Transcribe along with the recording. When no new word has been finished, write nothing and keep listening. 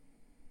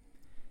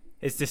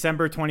It's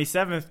December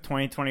 27th,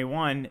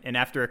 2021, and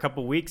after a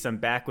couple weeks, I'm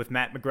back with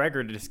Matt McGregor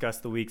to discuss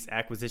the week's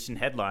acquisition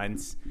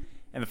headlines.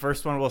 And the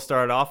first one we'll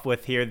start off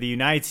with here. The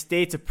United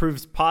States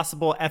approves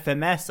possible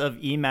FMS of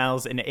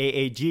EMALS and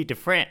AAG to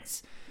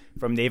France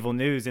from Naval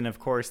News. And of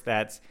course,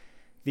 that's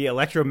the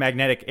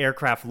Electromagnetic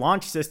Aircraft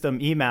Launch System,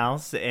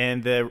 EMALS,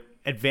 and the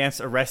Advanced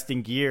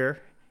Arresting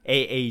Gear,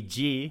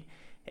 AAG.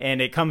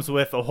 And it comes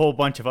with a whole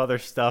bunch of other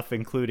stuff,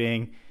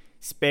 including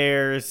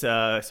spares,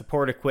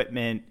 support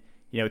equipment,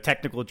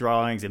 technical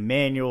drawings and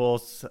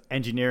manuals,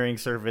 engineering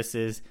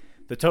services.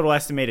 The total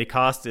estimated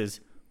cost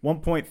is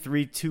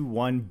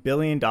 $1.321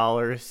 billion.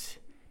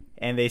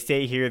 And they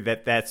say here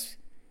that that's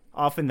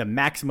often the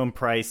maximum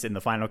price, and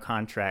the final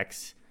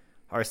contracts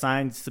are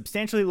signed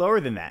substantially lower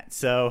than that.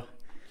 So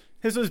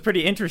this was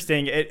pretty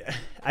interesting.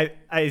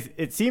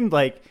 It seemed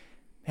like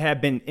it had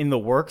been in the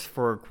works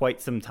for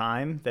quite some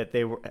time, that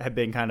they had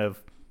been kind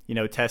of,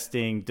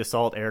 testing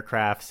Dassault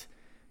aircrafts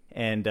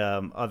and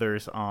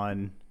others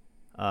on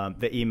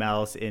the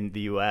EMALS in the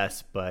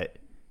U.S., but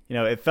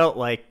it felt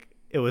like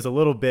it was a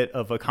little bit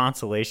of a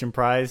consolation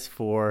prize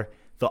for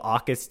the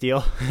AUKUS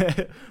deal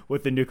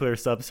with the nuclear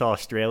subs to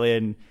Australia,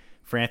 and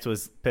France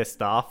was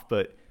pissed off,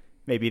 but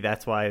maybe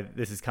that's why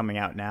this is coming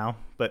out now.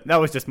 But that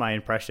was just my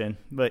impression.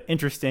 But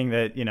interesting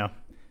that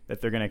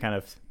that they're going to kind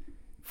of,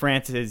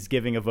 France is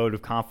giving a vote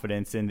of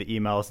confidence in the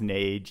EMALS and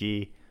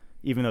AAG,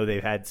 even though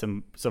they've had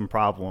some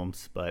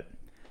problems. But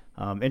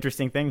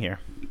interesting thing here.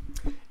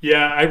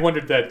 Yeah, I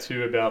wondered that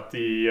too about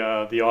the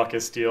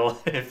AUKUS deal.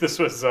 If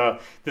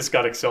this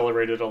got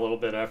accelerated a little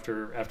bit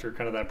after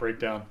kind of that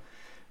breakdown.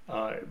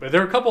 But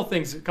there are a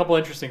couple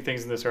interesting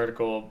things in this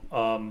article.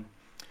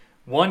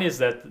 One is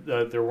that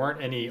there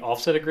weren't any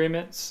offset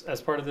agreements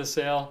as part of this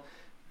sale.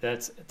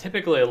 That's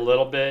typically a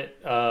little bit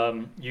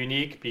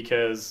unique,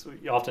 because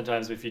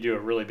oftentimes if you do a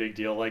really big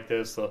deal like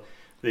this,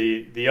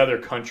 the other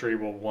country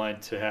will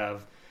want to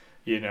have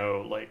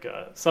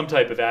some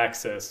type of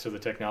access to the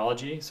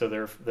technology, so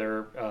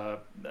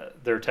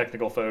their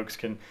technical folks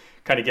can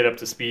kind of get up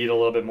to speed a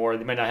little bit more.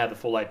 They might not have the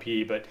full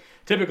IP, but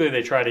typically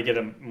they try to get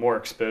them more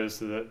exposed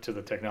to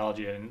the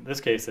technology. And in this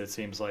case, it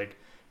seems like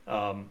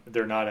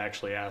they're not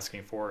actually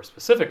asking for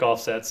specific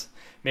offsets.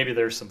 Maybe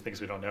there's some things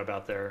we don't know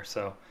about there.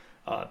 So,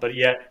 but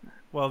yet.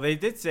 Well, they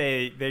did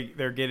say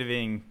they're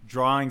giving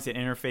drawings and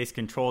interface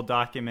control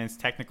documents,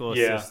 technical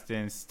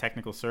assistance,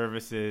 technical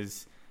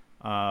services,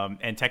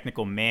 and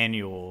technical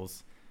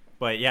manuals.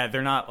 But yeah,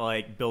 they're not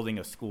like building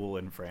a school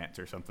in France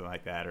or something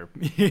like that, or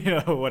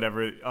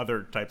whatever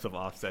other types of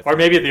offsets. Or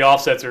maybe the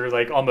offsets are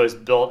like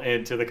almost built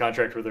into the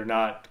contract where they're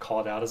not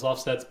called out as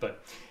offsets.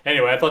 But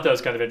anyway, I thought that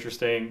was kind of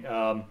interesting.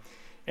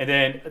 And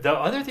then the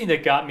other thing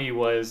that got me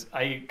was,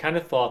 I kind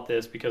of thought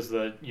this, because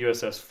the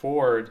USS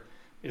Ford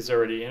is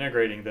already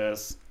integrating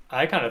this,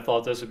 I kind of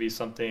thought this would be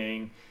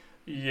something,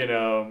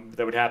 that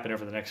would happen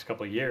over the next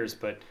couple of years.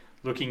 But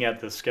looking at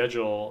the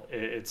schedule,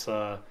 it's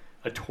a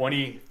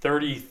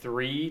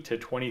 2033 to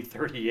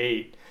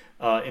 2038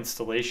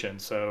 installation.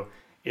 So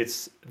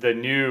it's the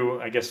new,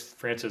 I guess,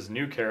 France's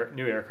new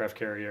aircraft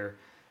carrier,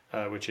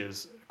 which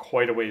is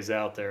quite a ways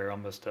out there,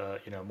 almost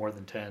more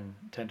than 10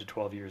 to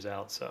 12 years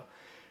out. So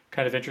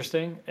kind of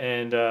interesting.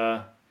 And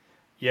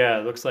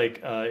it looks like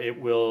it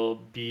will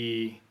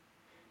be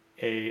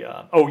the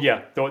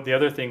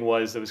other thing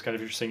that was kind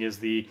of interesting is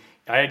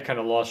I had kind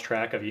of lost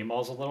track of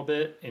EMALS a little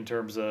bit in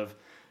terms of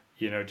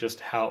just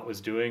how it was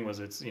doing. Was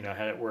it's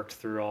had it worked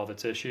through all of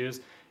its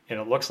issues, and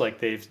it looks like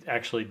they've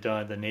actually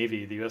done,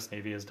 the U.S.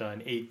 Navy has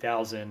done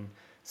 8,000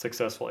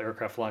 successful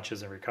aircraft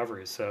launches and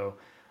recoveries. So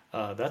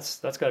that's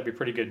got to be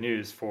pretty good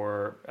news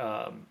for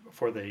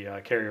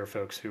the carrier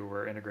folks who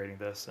were integrating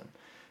this, and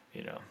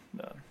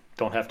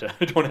don't have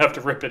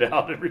to rip it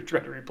out and try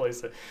to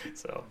replace it.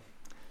 So.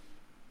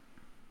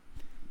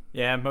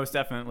 Yeah, most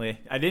definitely.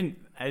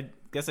 I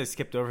guess I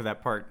skipped over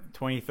that part,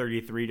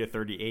 2033 to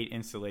 38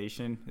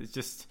 installation. It's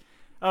just,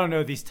 I don't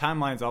know, these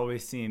timelines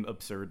always seem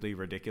absurdly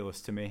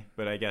ridiculous to me,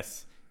 but I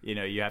guess,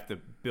 you have to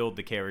build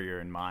the carrier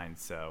in mind.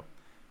 So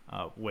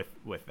with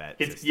that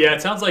system.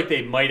 It sounds like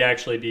they might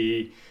actually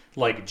be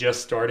like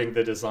just starting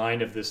the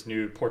design of this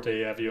new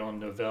Porte-Avions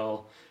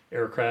Nouvelle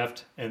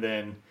aircraft. And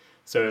then,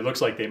 so it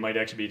looks like they might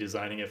actually be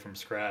designing it from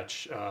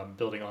scratch,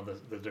 building on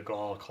the De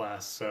Gaulle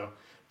class. So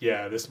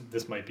yeah,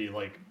 this might be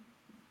like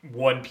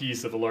one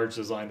piece of a large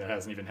design that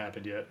hasn't even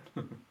happened yet.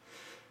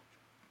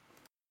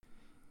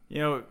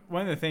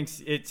 One of the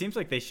things, it seems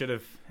like they should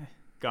have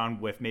gone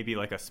with maybe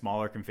like a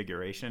smaller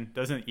configuration.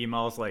 Doesn't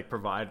EMALS like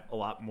provide a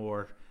lot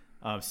more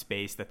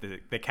space, that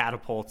the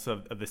catapults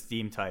of the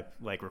steam type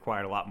like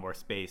required a lot more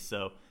space?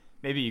 So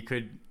maybe you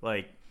could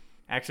like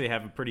actually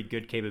have a pretty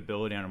good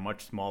capability on a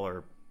much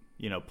smaller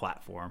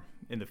platform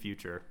in the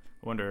future.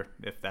 I wonder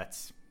if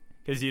that's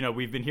because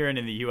we've been hearing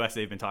in the US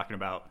they've been talking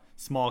about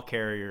small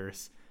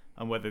carriers,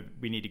 on whether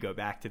we need to go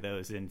back to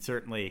those. And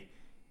certainly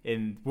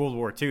in World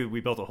War II, we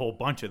built a whole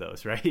bunch of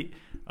those, right?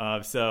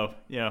 And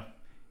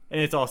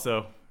it's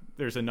also,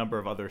 there's a number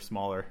of other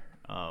smaller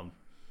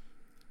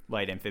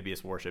light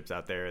amphibious warships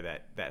out there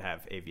that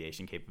have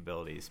aviation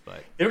capabilities.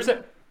 But there was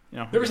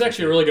There was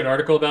actually a really good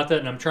article about that,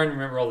 and I'm trying to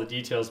remember all the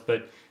details,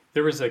 but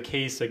there was a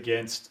case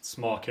against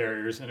small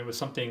carriers, and it was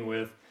something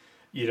with,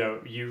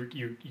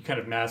 you kind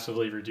of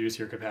massively reduce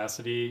your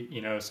capacity,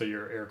 so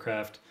your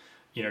aircraft,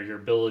 your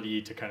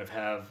ability to kind of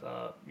have,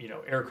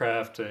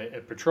 aircraft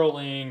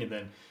patrolling and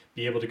then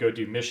be able to go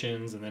do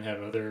missions and then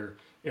have other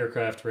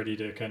aircraft ready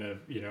to kind of,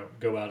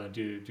 go out and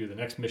do the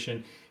next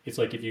mission. It's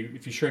like if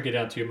you shrink it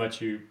down too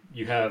much, you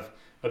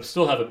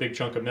still have a big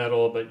chunk of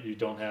metal, but you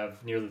don't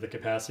have nearly the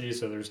capacity.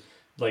 So there's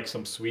like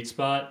some sweet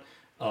spot.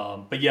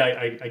 But yeah,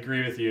 I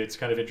agree with you. It's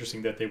kind of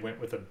interesting that they went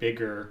with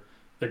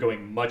they're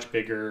going much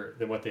bigger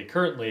than what they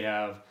currently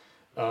have,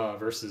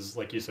 versus,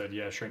 like you said,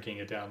 shrinking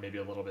it down maybe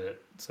a little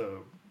bit.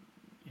 So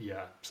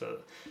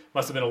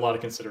must have been a lot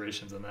of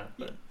considerations in that.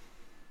 But.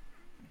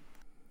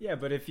 Yeah,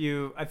 but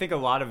I think a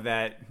lot of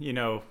that,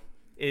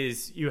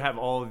 is you have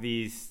all of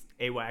these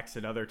AWACS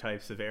and other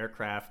types of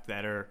aircraft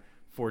that are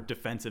for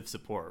defensive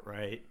support,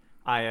 right?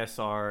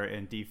 ISR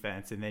and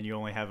defense, and then you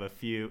only have a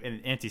few,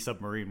 and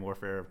anti-submarine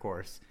warfare, of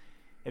course,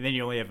 and then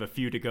you only have a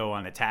few to go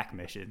on attack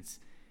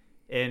missions.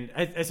 And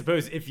I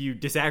suppose if you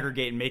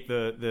disaggregate and make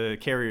the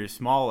carriers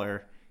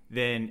smaller,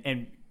 then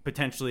and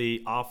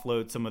potentially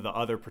offload some of the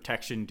other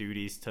protection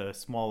duties to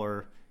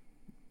smaller,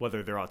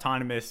 whether they're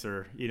autonomous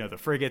or the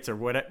frigates or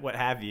what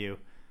have you,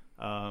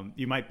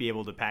 you might be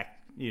able to pack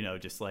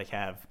just like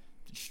have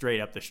straight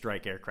up the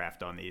strike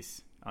aircraft on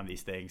these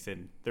things,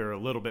 and they're a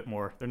little bit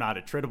more. They're not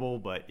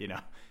attritable, but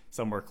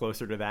somewhere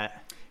closer to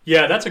that.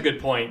 Yeah, that's a good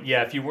point.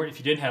 Yeah, if you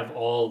didn't have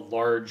all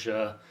large,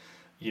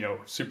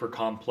 super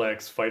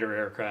complex fighter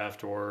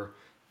aircraft or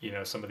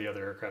some of the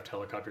other aircraft,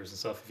 helicopters and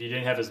stuff. If you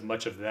didn't have as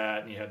much of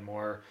that and you had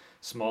more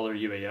smaller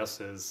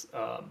UASs,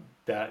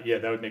 that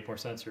would make more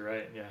sense. You're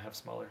right. Yeah,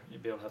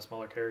 you'd be able to have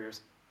smaller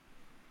carriers.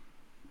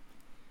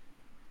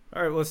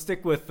 All right, let's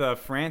stick with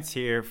France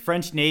here.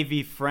 French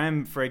Navy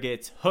FREMM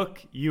frigates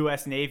hook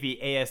U.S. Navy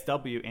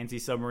ASW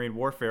anti-submarine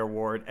warfare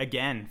award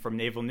again from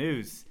Naval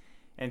News.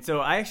 And so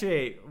I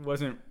actually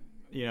wasn't,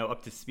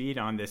 up to speed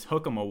on this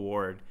Hook 'em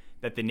award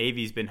that the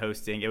Navy's been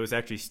hosting. It was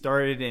actually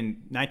started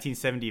in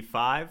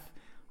 1975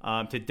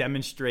 to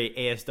demonstrate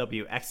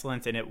ASW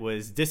excellence, and it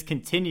was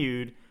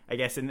discontinued, I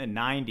guess, in the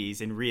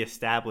 90s and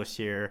reestablished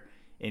here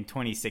in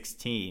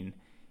 2016.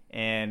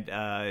 And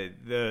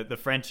the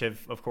French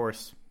have, of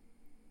course,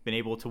 been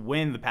able to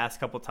win the past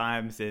couple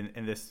times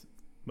in this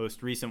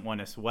most recent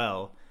one as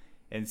well.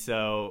 And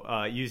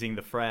so using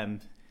the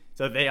FREMM.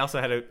 So they also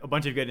had a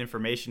bunch of good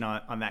information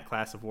on that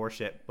class of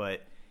warship.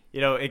 But,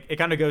 it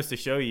kind of goes to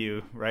show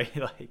you, right?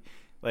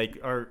 like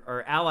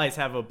our allies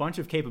have a bunch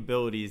of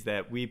capabilities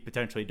that we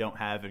potentially don't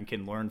have and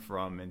can learn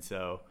from. And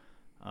so,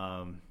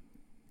 the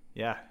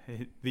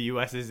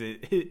U.S.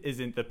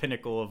 isn't the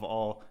pinnacle of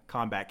all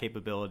combat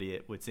capability,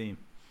 it would seem.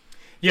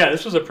 Yeah,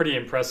 this was a pretty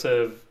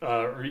impressive,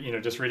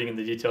 just reading in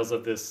the details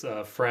of this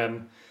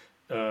FREMM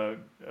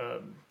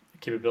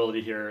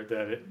capability here,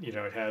 that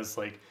it has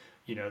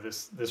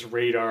this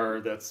radar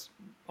that's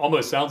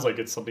almost sounds like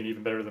it's something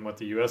even better than what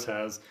the U.S.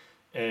 has,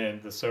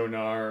 and the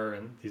sonar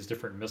and these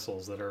different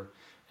missiles and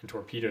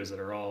torpedoes that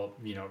are all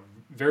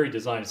very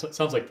designed. So it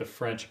sounds like the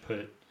French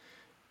put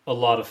a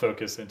lot of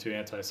focus into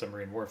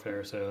anti-submarine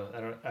warfare. So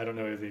I don't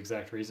know the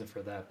exact reason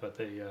for that, but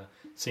they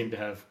seem to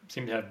have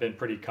been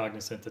pretty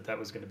cognizant that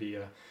was going to be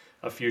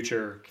a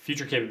future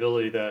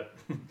capability that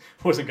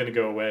wasn't going to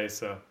go away.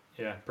 So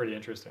yeah, pretty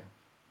interesting.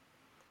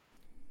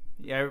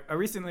 Yeah, I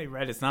recently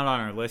read, it's not on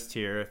our list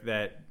here,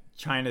 that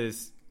China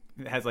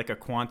has like a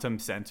quantum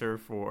sensor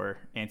for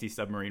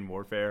anti-submarine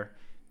warfare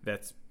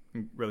that's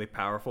really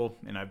powerful.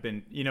 And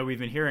we've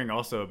been hearing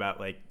also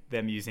about like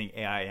them using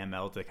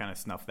AI/ML to kind of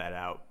snuff that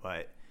out,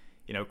 but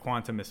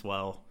quantum as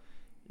well.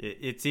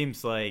 It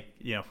seems like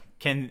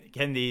can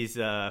these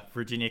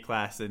Virginia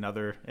class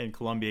and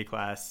Columbia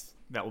class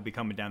that will be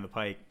coming down the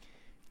pike,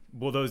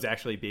 will those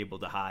actually be able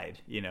to hide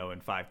in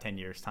 5-10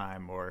 years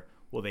time, or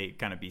will they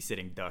kind of be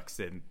sitting ducks,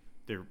 and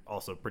they're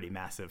also pretty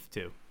massive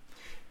too?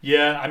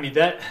 Yeah, I mean,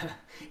 that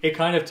it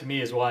kind of, to me,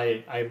 is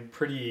why I'm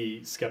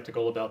pretty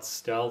skeptical about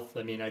stealth.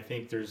 I mean, I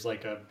think there's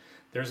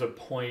a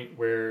point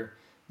where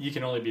you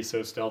can only be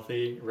so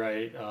stealthy,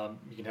 right?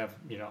 You can have,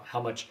 how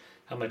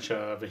much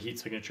of a heat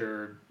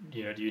signature,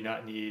 do you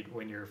not need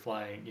when you're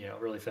flying,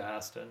 really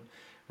fast and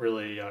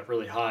really,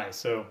 really high.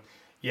 So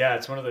yeah,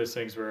 it's one of those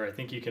things where I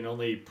think you can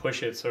only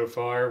push it so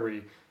far, where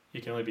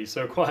you can only be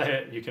so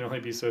quiet, you can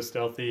only be so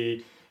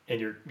stealthy,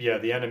 and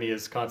the enemy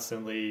is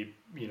constantly,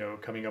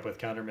 coming up with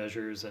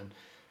countermeasures and,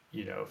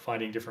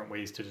 finding different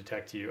ways to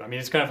detect you. I mean,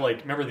 it's kind of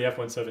like, remember the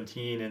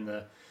F-117 in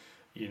the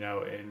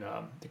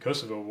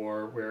Kosovo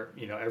War, where,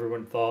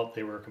 everyone thought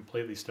they were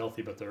completely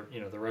stealthy, but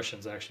the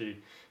Russians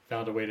actually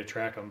found a way to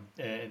track them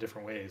in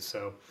different ways.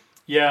 So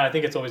yeah, I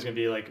think it's always going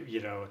to be like,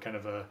 kind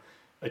of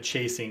a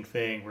chasing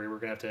thing, where we're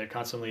going to have to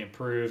constantly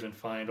improve and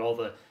find all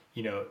the,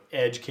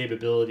 edge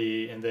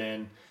capability, and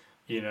then,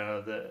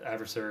 the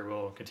adversary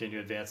will continue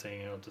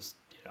advancing, just,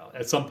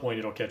 at some point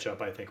it'll catch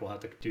up. I think we'll have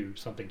to do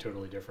something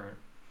totally different.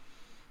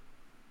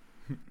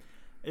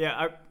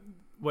 Yeah,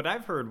 what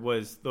I've heard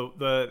was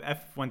the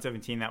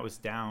F-117 that was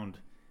downed,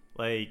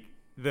 like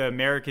the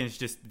Americans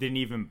just didn't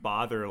even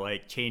bother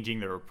like changing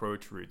their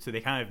approach route, so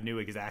they kind of knew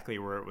exactly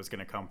where it was going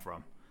to come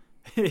from.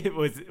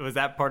 Was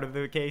that part of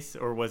the case,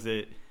 or was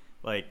it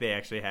like they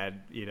actually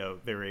had,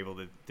 they were able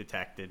to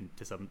detect it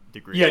to some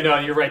degree? Yeah, no,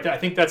 you're right. I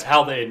think that's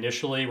how they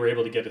initially were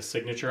able to get a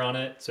signature on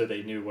it, so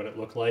they knew what it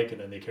looked like, and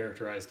then they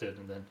characterized it,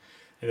 and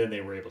then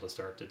they were able to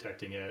start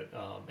detecting it.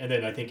 And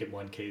then I think in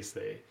one case,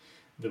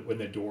 when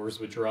the doors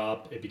would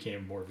drop, it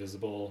became more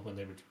visible when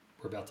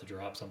were about to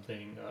drop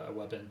something, a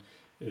weapon.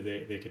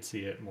 They could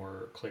see it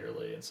more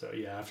clearly, and so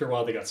yeah, after a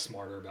while they got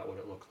smarter about what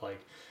it looked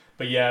like.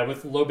 But yeah,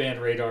 with low band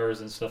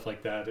radars and stuff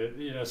like that,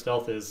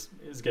 stealth is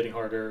getting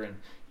harder, and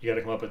you got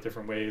to come up with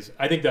different ways.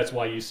 I think that's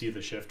why you see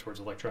the shift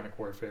towards electronic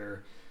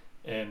warfare,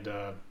 and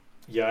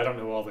yeah, I don't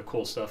know all the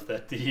cool stuff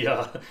that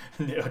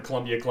the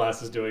Columbia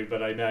class is doing,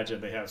 but I imagine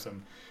they have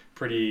some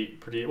pretty.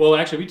 Well,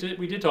 actually,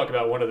 we did talk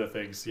about one of the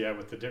things, yeah,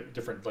 with the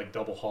different like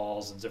double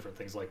hauls and different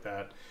things like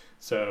that.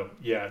 So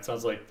yeah, it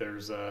sounds like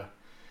there's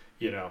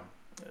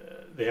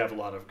they have a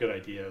lot of good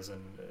ideas, and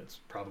it's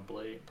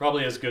probably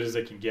as good as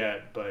it can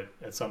get. But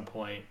at some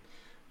point,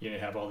 you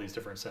have all these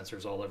different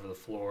sensors all over the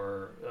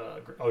floor,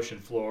 ocean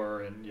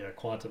floor, and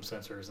quantum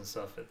sensors and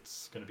stuff.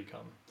 It's going to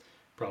become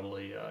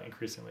probably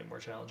increasingly more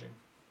challenging.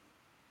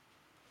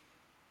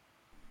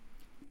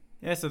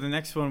 Yeah, so the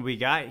next one we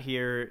got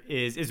here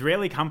is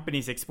Israeli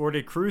companies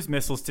exported cruise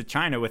missiles to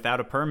China without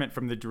a permit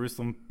from the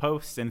Jerusalem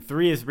Post, and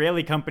 3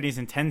 Israeli companies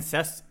and 10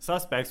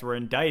 suspects were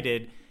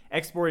indicted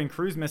exporting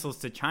cruise missiles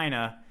to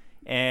China,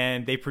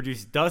 and they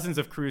produced dozens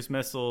of cruise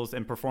missiles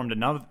and performed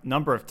a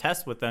number of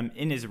tests with them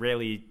in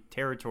Israeli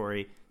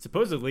territory,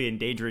 supposedly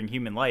endangering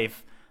human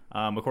life,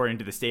 according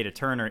to the state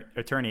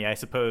attorney. I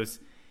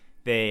suppose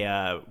they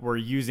were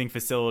using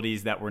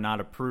facilities that were not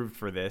approved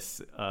for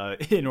this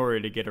in order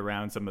to get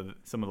around some of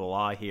the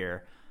law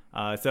here.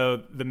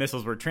 So the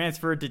missiles were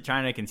transferred to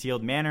China in a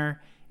concealed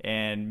manner,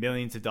 and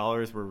millions of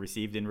dollars were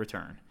received in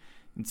return.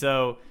 And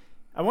so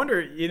I wonder,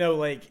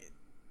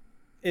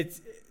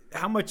 it's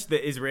how much the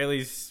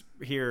Israelis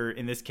here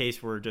in this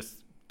case were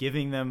just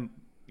giving them,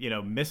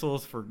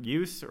 missiles for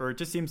use, or it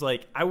just seems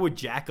like I would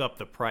jack up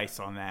the price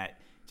on that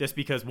just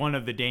because, one,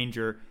 of the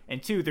danger,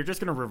 and 2, they're just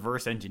going to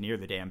reverse engineer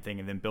the damn thing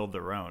and then build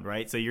their own,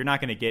 right? So you're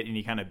not going to get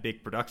any kind of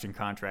big production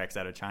contracts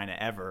out of China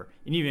ever.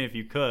 And even if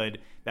you could,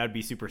 that would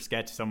be super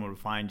sketchy. Someone would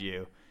find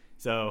you.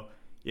 So,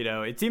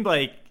 it seemed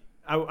like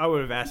I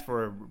would have asked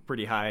for a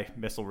pretty high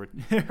missile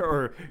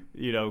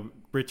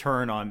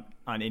return on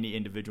any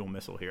individual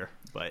missile here.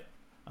 But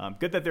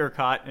good that they were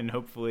caught, and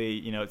hopefully,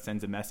 it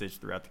sends a message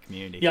throughout the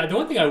community. Yeah, the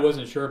one thing I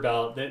wasn't sure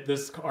about,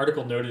 this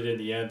article noted in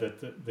the end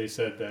that they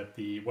said that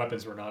the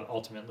weapons were not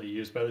ultimately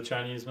used by the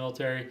Chinese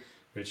military,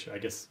 which I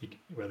guess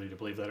whether you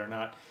believe that or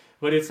not.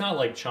 But it's not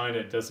like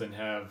China doesn't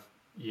have,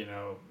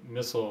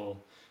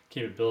 missile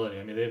capability.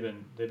 I mean,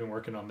 they've been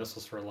working on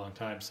missiles for a long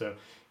time, so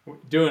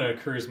doing a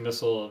cruise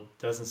missile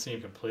doesn't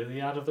seem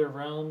completely out of their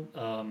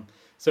realm.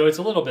 So it's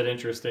a little bit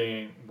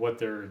interesting what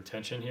their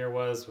intention here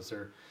was.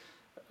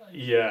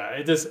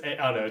 I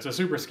don't know. It's a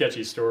super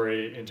sketchy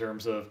story in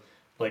terms of,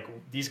 like,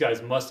 these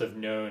guys must have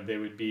known they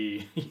would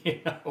be,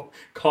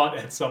 caught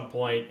at some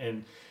point,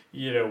 and,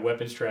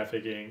 weapons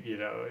trafficking,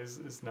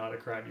 is not a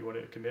crime you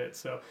want to commit.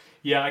 So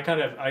yeah, I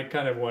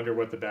kind of wonder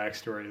what the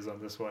backstory is on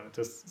this one. It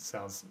just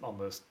sounds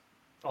almost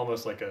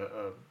like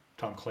a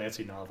Tom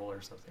Clancy novel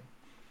or something.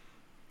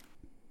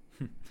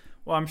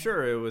 Well, I'm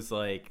sure it was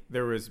like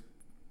there was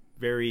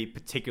very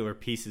particular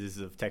pieces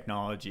of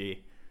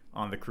technology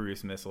on the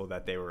cruise missile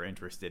that they were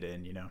interested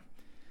in,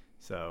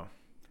 So,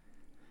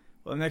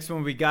 well, the next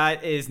one we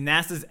got is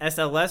NASA's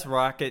SLS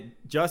rocket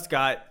just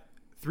got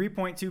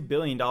 $3.2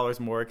 billion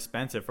more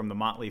expensive from the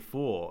Motley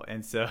Fool.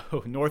 And so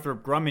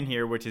Northrop Grumman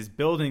here, which is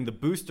building the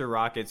booster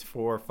rockets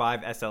for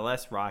 5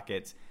 SLS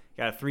rockets,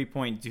 got a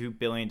 $3.2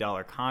 billion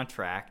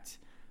contract.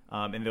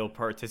 And they'll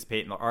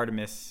participate in the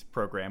Artemis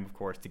program, of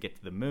course, to get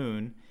to the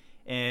moon.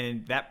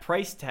 And that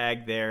price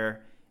tag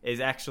there is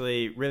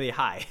actually really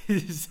high.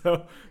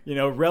 So,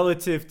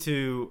 relative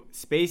to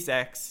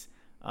SpaceX,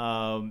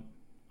 on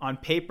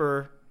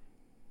paper,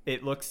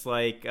 it looks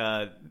like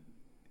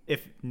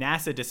if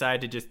NASA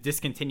decided to just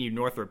discontinue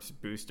Northrop's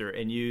booster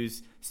and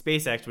use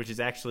SpaceX, which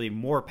is actually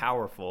more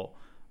powerful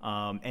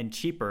and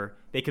cheaper,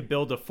 they could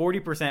build a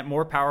 40%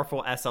 more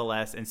powerful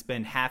SLS and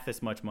spend half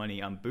as much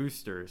money on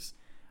boosters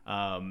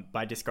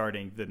by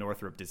discarding the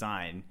Northrop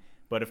design.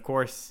 But of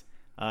course,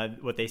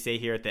 what they say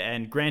here at the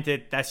end,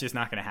 granted, that's just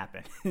not going to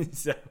happen.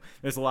 So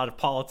there's a lot of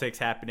politics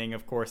happening,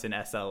 of course, in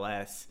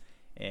SLS.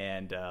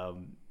 And,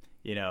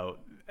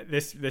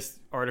 this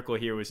article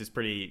here was just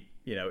pretty,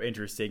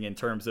 interesting in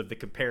terms of the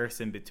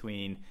comparison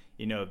between,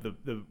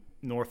 the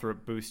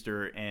Northrop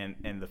booster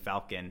and the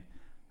Falcon.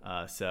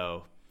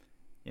 So,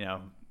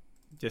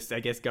 just, I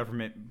guess,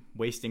 government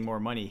wasting more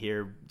money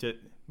here.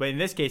 But in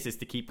this case, it's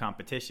to keep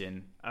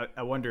competition.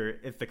 I wonder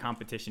if the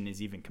competition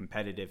is even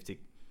competitive to,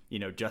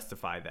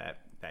 justify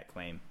that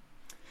claim.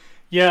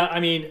 Yeah, I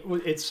mean,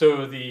 it's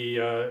so the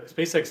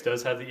SpaceX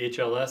does have the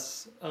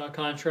HLS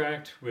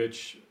contract,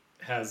 which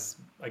has,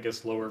 I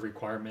guess, lower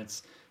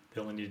requirements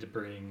They only need to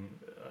bring,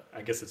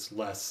 I guess it's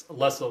less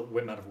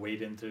amount of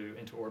weight into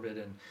orbit,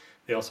 and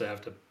they also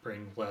have to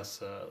bring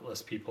less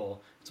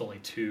people. It's only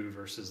 2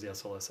 versus the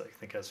SLS I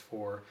think has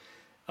 4.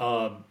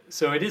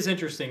 So it is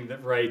interesting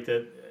that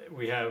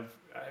we have.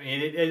 I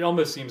mean, it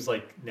almost seems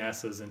like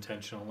NASA's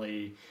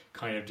intentionally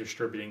kind of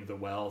distributing the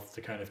wealth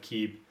to kind of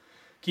keep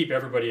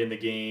everybody in the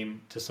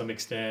game to some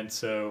extent.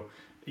 So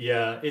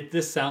yeah,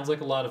 this sounds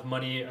like a lot of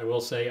money. I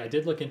will say I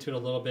did look into it a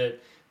little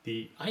bit.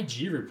 The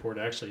IG report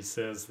actually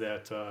says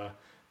that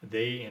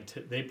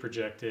they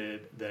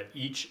projected that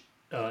each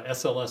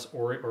SLS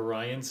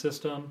Orion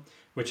system,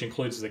 which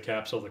includes the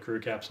capsule, the crew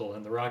capsule,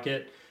 and the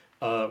rocket,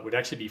 would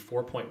actually be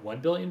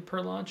 $4.1 billion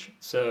per launch.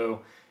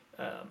 So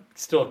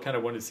still kind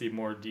of wanted to see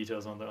more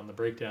details on the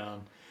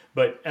breakdown.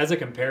 But as a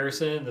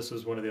comparison, this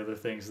was one of the other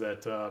things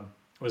that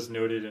was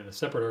noted in a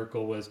separate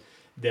article, was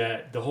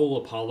that the whole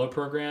Apollo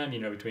program,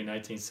 between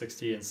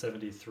 1960 and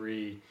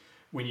 73,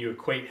 when you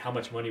equate how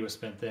much money was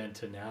spent then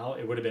to now,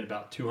 it would have been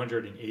about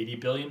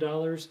 $280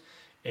 billion.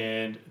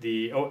 And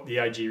the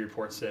IG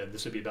report said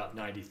this would be about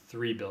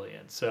 $93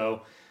 billion.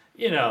 So,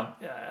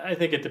 I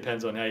think it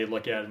depends on how you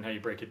look at it and how you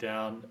break it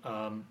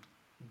down.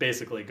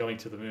 Basically, going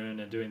to the moon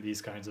and doing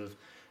these kinds of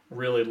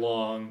really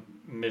long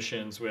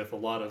missions with a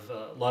lot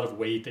of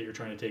weight that you're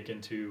trying to take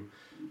into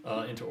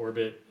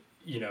orbit,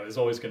 is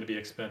always going to be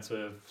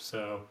expensive.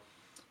 So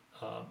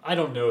I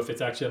don't know if it's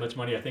actually that much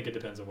money. I think it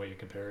depends on what you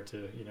compare it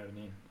to. You know what I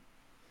mean?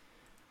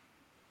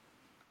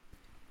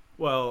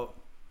 Well,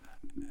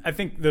 I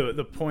think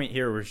the point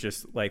here was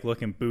just like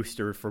looking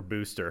booster for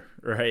booster,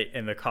 right?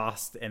 And the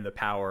cost and the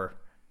power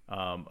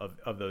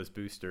of those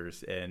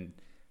boosters. And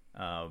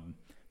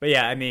but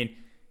yeah, I mean,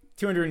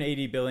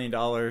 $280 billion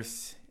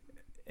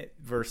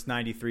versus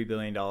 $93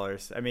 billion.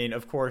 I mean,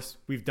 of course,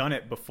 we've done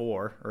it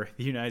before, or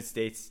the United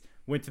States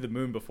went to the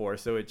moon before,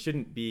 so it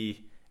shouldn't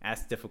be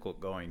as difficult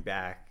going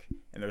back.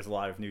 And there's a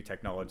lot of new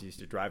technologies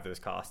to drive those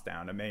costs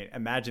down. I mean,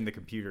 imagine the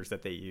computers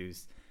that they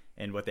used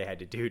and what they had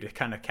to do to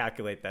kind of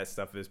calculate that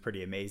stuff is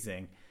pretty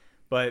amazing.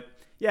 But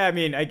yeah, I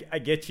mean, I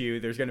get you.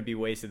 There's going to be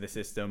waste in the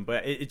system,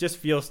 but it just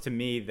feels to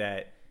me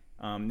that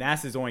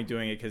NASA's only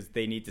doing it because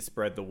they need to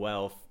spread the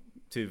wealth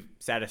to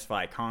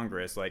satisfy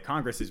Congress. Like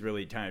Congress is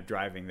really kind of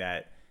driving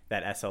that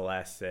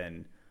SLS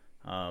and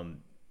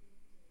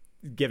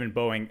given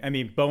Boeing. I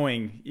mean,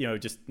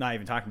 Boeing, just not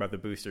even talking about the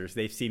boosters,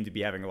 they seem to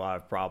be having a lot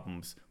of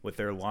problems with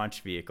their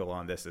launch vehicle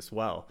on this as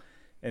well.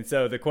 And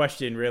so the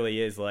question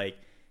really is like,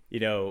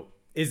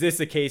 is this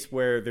a case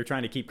where they're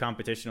trying to keep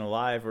competition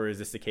alive, or is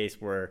this a case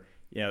where,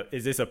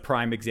 is this a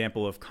prime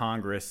example of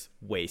Congress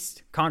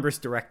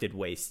directed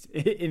waste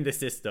in the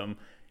system?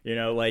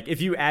 Like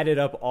if you added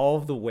up all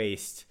of the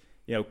waste,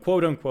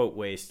 quote unquote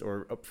waste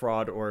or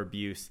fraud or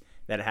abuse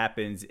that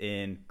happens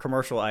in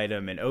commercial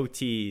item and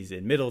OTs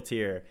and middle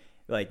tier,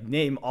 like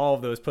name all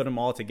of those, put them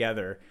all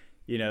together,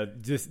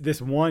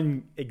 this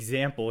one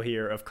example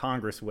here of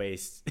Congress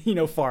waste,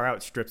 far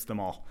outstrips them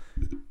all.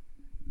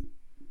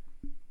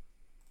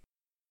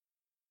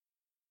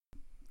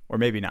 Or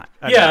maybe not.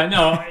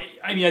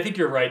 I mean, I think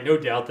you're right. No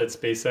doubt that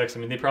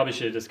SpaceX, they probably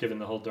should have just given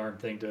the whole darn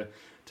thing to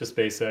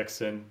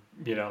SpaceX, and,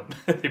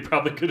 they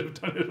probably could have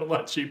done it a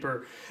lot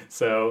cheaper.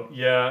 So,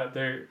 yeah,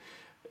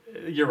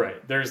 you're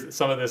right. There's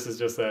some of this is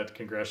just that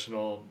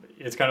congressional,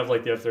 it's kind of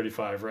like the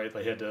F-35, right?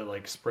 They had to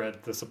like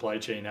spread the supply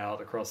chain out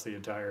across the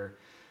entire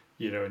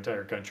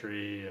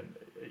country. And,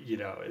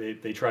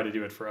 they try to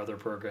do it for other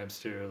programs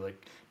too,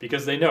 like,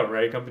 because they know,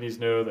 right? Companies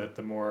know that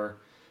the more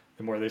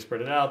they spread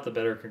it out, the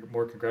better,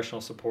 more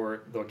congressional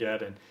support they'll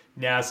get. And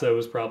NASA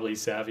was probably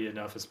savvy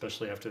enough,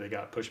 especially after they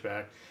got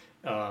pushback,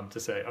 to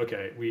say,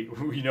 okay, we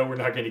know we're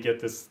not going to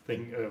get this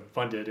thing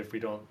funded if we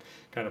don't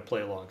kind of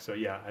play along. So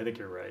yeah, I think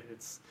you're right.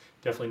 It's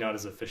definitely not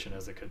as efficient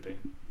as it could be.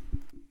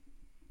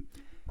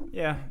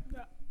 Yeah,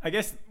 I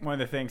guess one of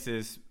the things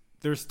is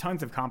there's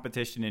tons of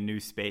competition in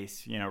new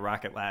space,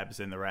 Rocket Labs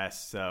and the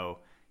rest. So,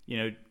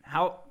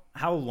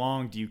 how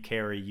long do you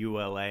carry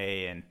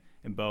ULA and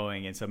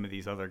Boeing and some of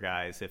these other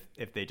guys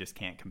if they just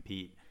can't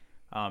compete?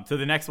 So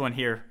the next one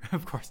here,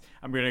 of course,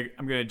 I'm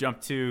gonna jump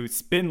to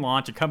Spin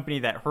Launch, a company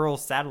that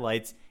hurls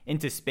satellites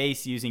into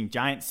space using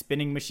giant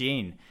spinning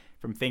machine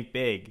from Think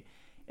Big.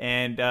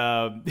 And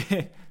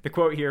the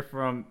quote here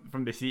from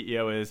the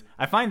CEO is,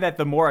 "I find that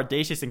the more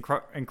audacious and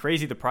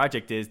crazy the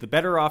project is, the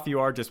better off you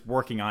are just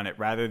working on it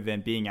rather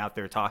than being out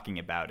there talking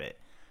about it."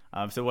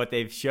 So what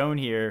they've shown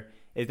here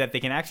is that they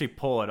can actually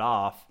pull it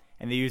off,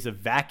 and they use a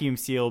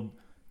vacuum-sealed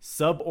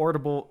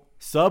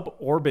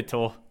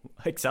suborbital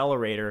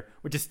accelerator,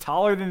 which is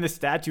taller than the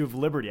Statue of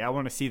Liberty. I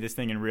want to see this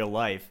thing in real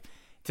life,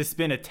 to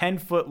spin a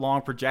 10-foot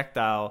long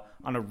projectile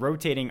on a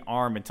rotating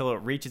arm until it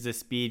reaches a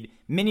speed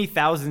many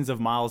thousands of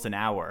miles an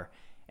hour.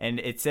 And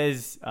it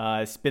says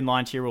Spin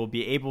Launch here will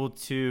be able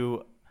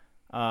to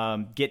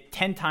get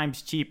 10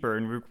 times cheaper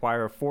and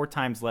require 4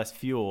 times less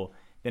fuel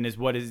than is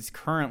what is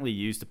currently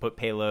used to put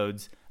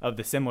payloads of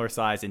the similar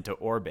size into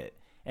orbit.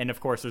 And of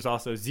course, there's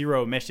also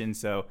zero emissions,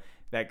 so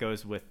that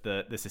goes with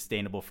the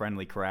sustainable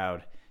friendly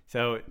crowd.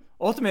 So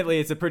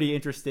ultimately, it's a pretty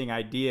interesting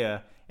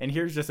idea. And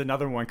here's just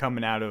another one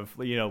coming out of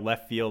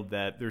left field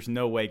that there's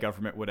no way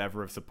government would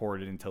ever have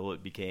supported until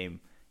it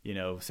became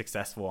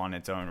successful on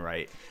its own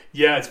right.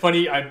 Yeah, it's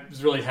funny. I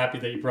was really happy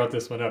that you brought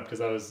this one up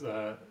because I was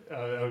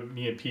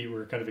me and Pete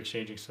were kind of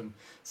exchanging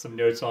some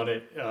notes on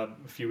it a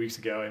few weeks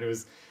ago, and it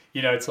was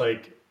it's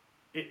like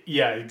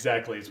yeah,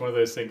 exactly. It's one of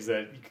those things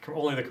that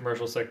only the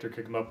commercial sector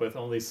could come up with.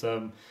 Only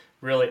some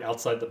really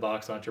outside the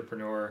box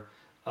entrepreneur.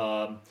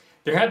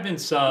 There have been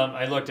some.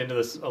 I looked into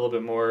this a little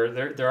bit more.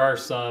 There are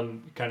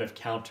some kind of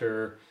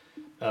counter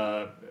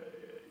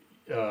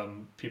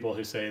people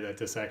who say that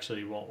this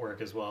actually won't work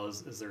as well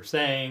as they're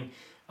saying.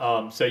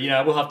 So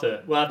we'll have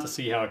to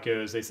see how it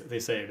goes. They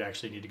say it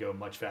actually need to go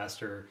much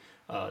faster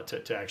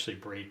to actually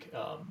break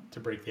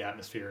the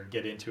atmosphere and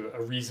get into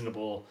a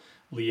reasonable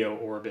LEO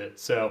orbit.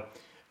 So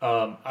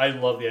I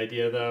love the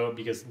idea though,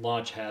 because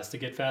launch has to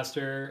get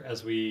faster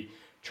as we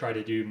try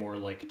to do more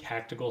like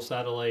tactical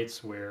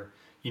satellites where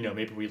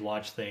maybe we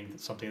launch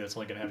something that's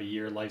only going to have a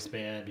year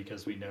lifespan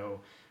because we know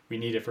we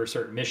need it for a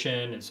certain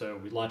mission, and so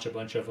we launch a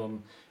bunch of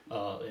them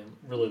in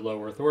really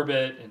low Earth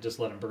orbit and just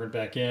let them burn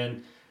back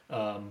in.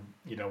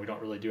 We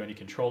don't really do any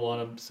control on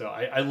them. So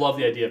I love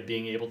the idea of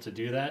being able to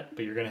do that,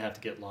 but you're going to have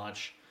to get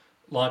launch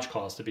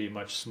costs to be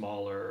much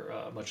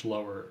smaller, much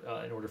lower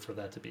in order for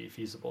that to be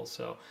feasible.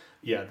 So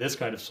yeah, this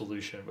kind of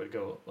solution would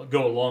go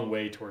a long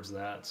way towards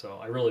that. So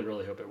I really,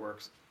 really hope it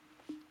works.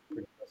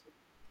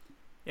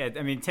 Yeah,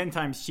 I mean, 10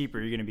 times cheaper,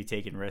 you're going to be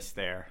taking risks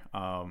there,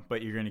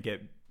 but you're going to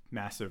get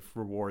massive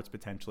rewards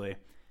potentially.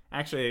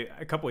 Actually,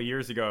 a couple of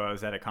years ago, I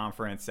was at a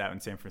conference out in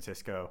San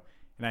Francisco,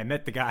 and I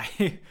met the guy,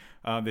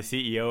 the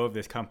CEO of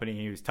this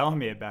company. He was telling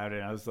me about it,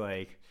 and I was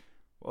like,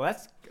 well,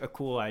 that's a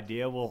cool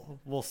idea.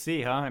 We'll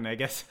see, huh? And I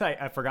guess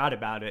I forgot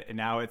about it, and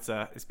now it's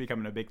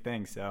becoming a big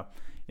thing. So,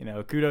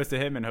 kudos to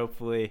him, and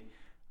hopefully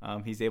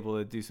he's able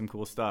to do some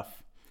cool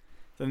stuff.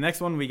 So the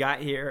next one we got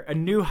here, a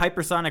new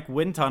hypersonic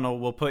wind tunnel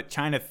will put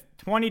China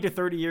 20 to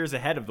 30 years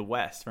ahead of the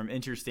West from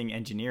interesting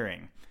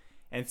engineering.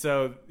 And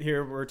so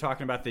here we're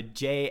talking about the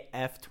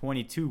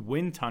JF-22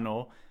 wind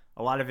tunnel.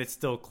 A lot of it's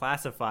still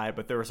classified,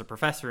 but there was a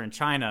professor in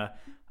China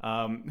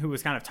who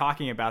was kind of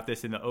talking about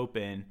this in the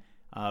open,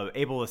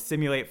 able to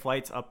simulate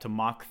flights up to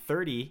Mach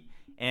 30.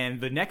 And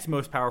the next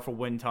most powerful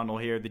wind tunnel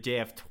here, the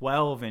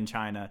JF-12 in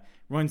China,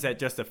 runs at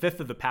just a fifth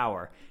of the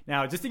power.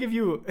 Now, just to give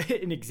you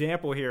an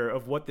example here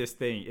of what this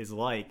thing is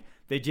like,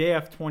 the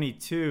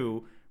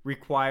JF-22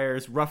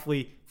 requires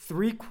roughly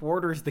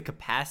 3/4 the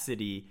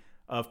capacity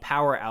of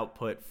power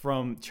output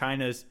from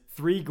China's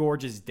Three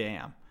Gorges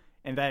Dam.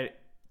 And that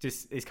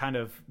just is kind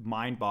of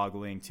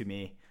mind-boggling to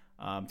me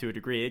to a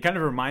degree. It kind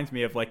of reminds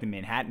me of like the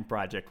Manhattan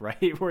Project,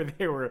 right? where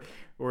they were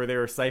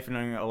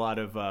siphoning a lot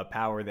of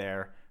power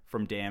there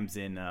from dams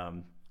in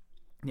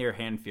near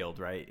Hanfield,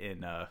 right,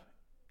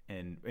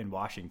 in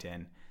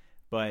Washington.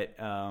 But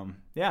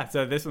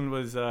so this one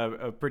was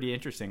a pretty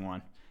interesting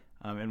one.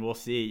 And we'll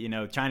see,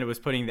 China was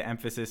putting the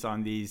emphasis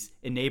on these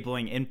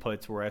enabling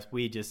inputs, whereas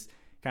we just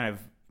kind of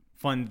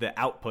fund the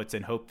outputs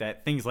and hope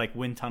that things like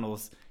wind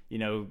tunnels,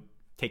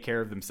 take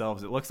care of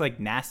themselves. It looks like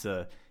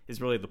NASA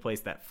is really the place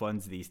that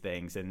funds these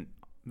things. And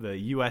the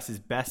U.S.'s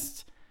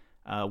best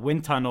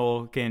wind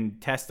tunnel can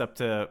test up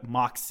to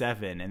Mach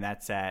 7, and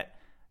that's at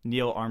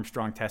Neil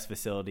Armstrong Test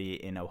Facility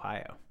in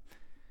Ohio.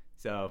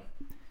 So,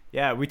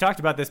 yeah, we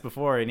talked about this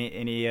before.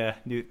 Any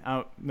new? I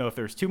don't know if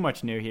there's too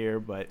much new here,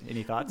 but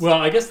any thoughts? Well,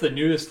 I guess the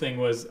newest thing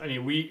was,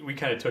 we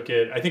kind of took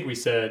it. I think we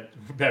said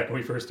back when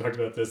we first talked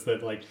about this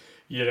that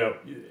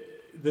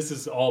this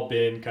has all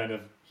been kind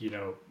of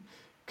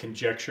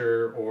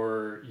conjecture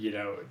or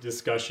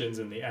discussions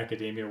in the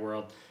academia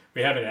world.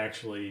 We haven't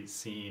actually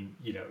seen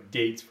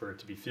dates for it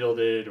to be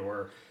fielded,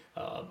 or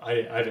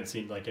I haven't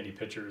seen like any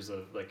pictures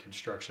of like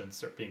construction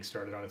being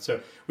started on it. So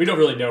we don't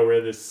really know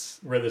where this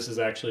is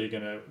actually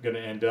gonna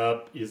end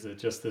up. Is it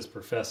just this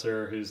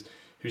professor who's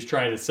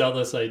trying to sell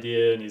this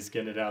idea and he's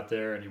getting it out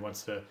there and he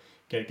wants to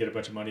get a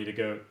bunch of money to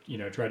go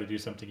try to do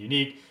something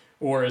unique,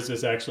 or is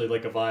this actually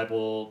like a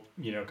viable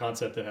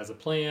concept that has a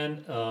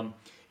plan?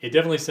 It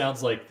definitely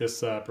sounds like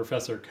this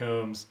Professor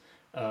Combs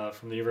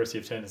from the University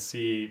of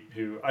Tennessee,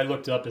 who I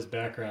looked up his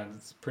background.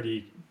 It's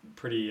pretty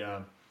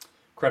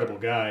credible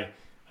guy.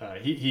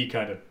 He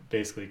kind of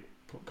basically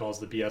calls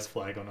the BS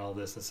flag on all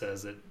this and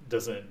says it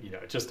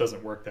just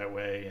doesn't work that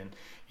way. And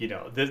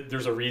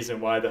there's a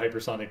reason why the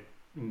hypersonic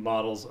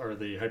models or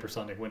the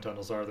hypersonic wind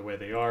tunnels are the way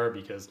they are,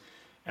 because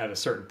at a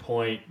certain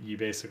point,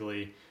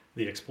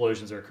 the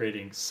explosions are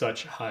creating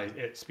such high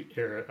speed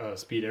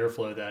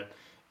airflow that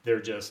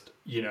they're just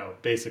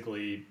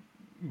basically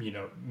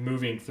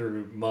moving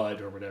through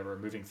mud or whatever,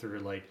 moving through,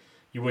 like,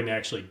 you wouldn't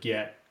actually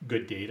get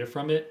good data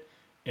from it,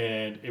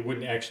 and it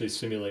wouldn't actually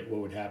simulate what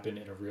would happen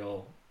in a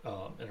real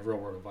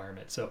world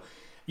environment. So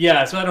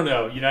I don't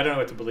know. I don't know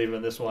what to believe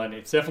in this one.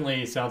 It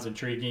definitely sounds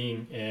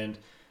intriguing, and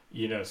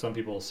some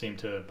people seem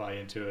to buy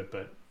into it,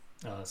 but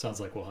it sounds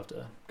like we'll have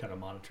to kind of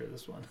monitor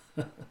this one.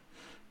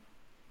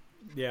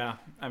 Yeah,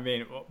 I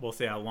mean, we'll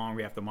see how long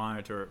we have to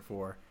monitor it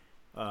for.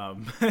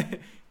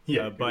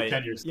 Yeah, but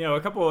 10 years. a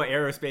couple of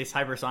aerospace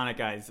hypersonic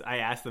guys, I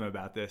asked them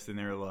about this, and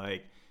they were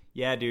like,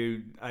 "Yeah,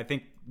 dude,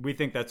 we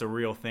think that's a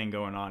real thing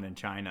going on in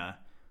China."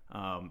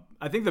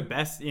 I think the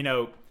best,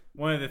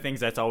 one of the things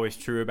that's always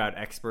true about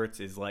experts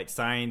is like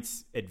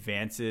science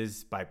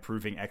advances by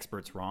proving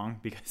experts wrong.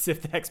 Because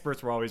if the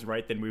experts were always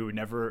right, then we would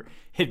never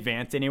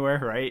advance anywhere,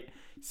 right?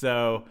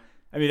 So,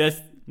 I mean,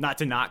 that's not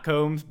to knock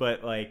Combs,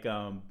 but like,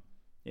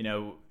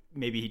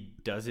 maybe he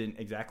doesn't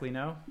exactly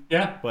know.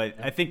 Yeah. But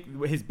I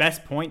think his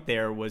best point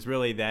there was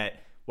really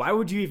that why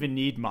would you even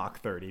need Mach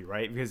 30,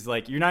 right? Because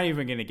like you're not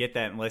even going to get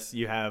that unless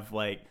you have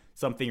like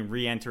something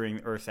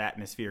re-entering Earth's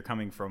atmosphere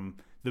coming from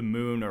the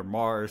moon or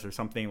Mars or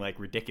something like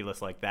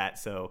ridiculous like that.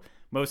 So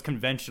most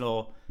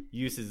conventional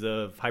uses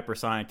of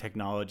hypersonic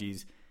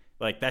technologies,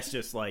 like that's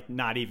just like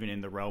not even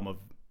in the realm of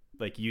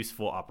like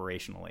useful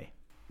operationally.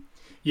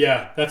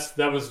 Yeah,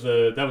 that was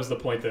the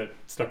point that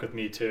stuck with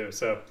me too.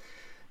 So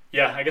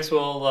yeah, I guess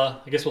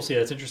we'll see.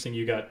 That's interesting.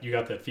 You got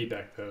that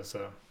feedback though.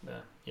 So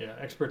yeah,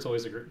 experts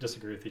always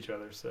disagree with each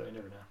other. So you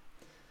never know.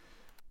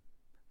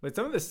 But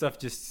some of this stuff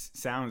just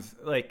sounds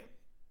like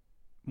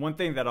one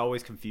thing that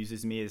always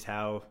confuses me is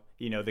how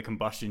the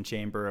combustion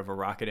chamber of a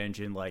rocket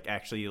engine like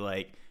actually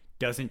like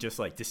doesn't just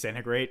like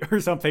disintegrate or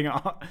something.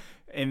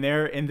 In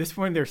this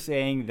one, they're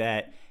saying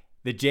that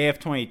the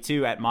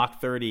JF-22 at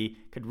Mach 30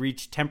 could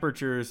reach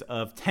temperatures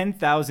of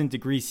 10,000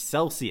 degrees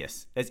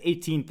Celsius, that's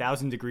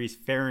 18,000 degrees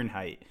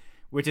Fahrenheit,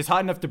 which is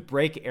hot enough to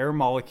break air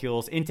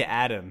molecules into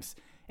atoms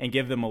and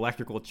give them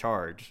electrical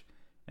charge.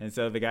 And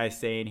so the guy's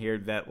saying here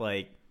that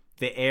like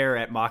the air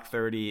at Mach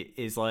 30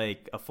 is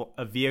like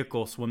a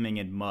vehicle swimming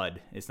in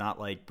mud. It's not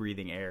like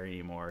breathing air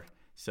anymore.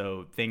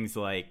 So things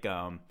like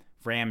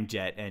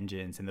ramjet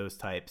engines and those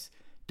types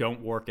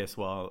don't work as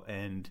well.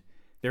 And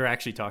they're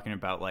actually talking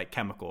about like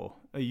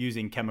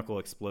using chemical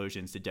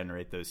explosions to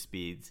generate those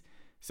speeds.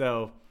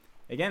 So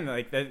again,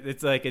 like that,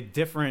 it's like a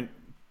different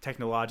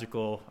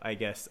technological, I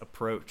guess,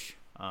 approach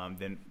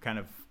than kind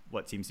of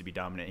what seems to be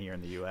dominant here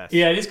in the U.S.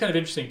 Yeah, it is kind of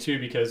interesting too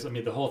because I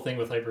mean the whole thing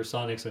with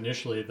hypersonics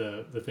initially,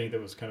 the thing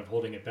that was kind of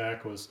holding it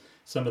back was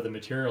some of the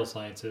material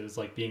sciences,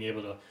 like being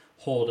able to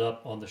hold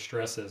up on the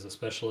stresses,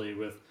 especially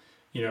with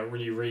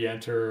when you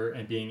re-enter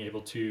and being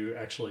able to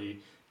actually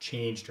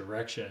change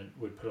direction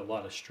would put a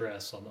lot of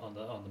stress on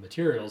the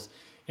materials.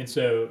 And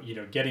so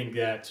getting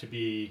that to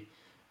be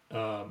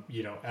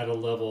at a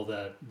level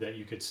that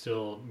you could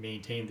still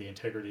maintain the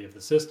integrity of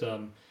the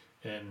system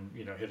and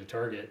hit a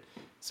target.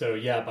 So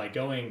yeah, by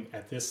going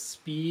at this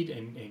speed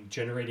and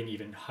generating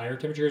even higher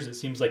temperatures, it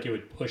seems like it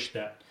would push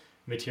that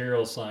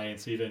material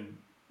science even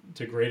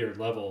to greater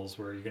levels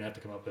where you're going to have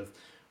to come up with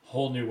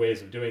whole new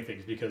ways of doing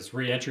things, because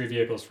re-entry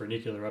vehicles for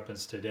nuclear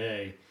weapons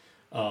today,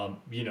 I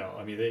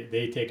mean,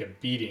 they take a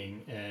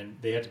beating and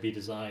they have to be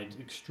designed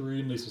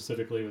extremely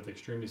specifically with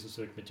extremely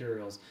specific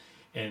materials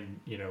and,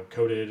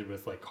 coated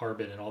with like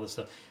carbon and all this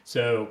stuff.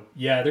 So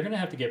yeah, they're going to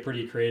have to get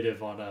pretty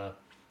creative on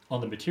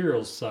the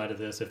materials side of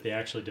this if they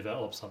actually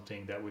develop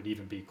something that would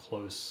even be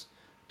close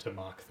to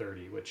Mach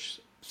 30, which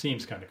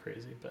seems kind of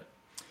crazy, but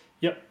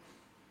yep.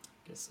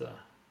 Guess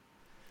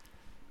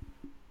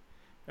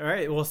All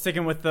right, well,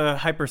 sticking with the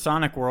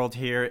hypersonic world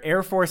here,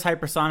 Air Force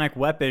hypersonic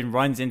weapon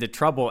runs into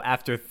trouble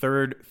after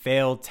third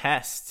failed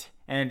test.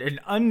 And an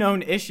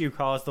unknown issue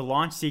caused the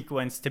launch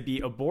sequence to be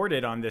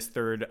aborted on this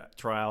third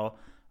trial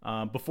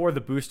before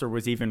the booster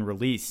was even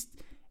released.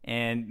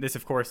 And this,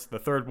 of course, the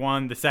third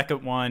one. The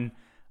second one,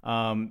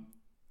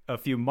 a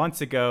few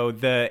months ago,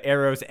 the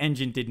Arrow's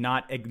engine did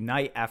not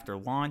ignite after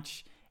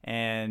launch.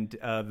 And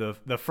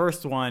the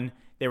first one,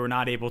 they were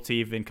not able to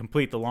even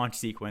complete the launch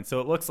sequence. So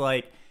it looks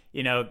like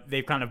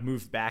they've kind of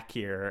moved back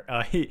here.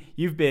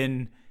 You've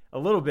been a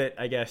little bit,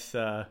 I guess,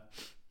 I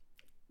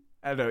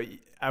don't know,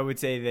 I would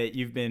say that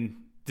you've been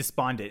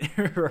despondent,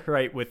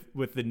 right,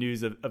 with the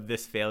news of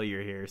this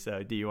failure here.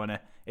 So do you want to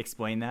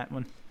explain that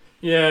one?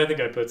 Yeah, I think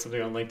I put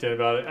something on LinkedIn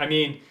about it. I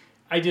mean,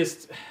 I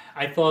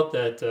thought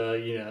that,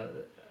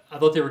 I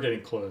thought they were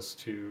getting close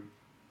to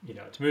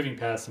moving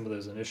past some of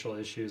those initial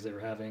issues they were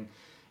having.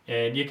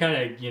 And you kind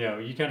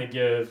of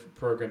give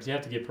programs, you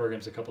have to give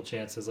programs a couple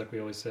chances, like we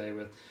always say,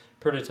 with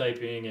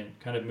prototyping and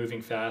kind of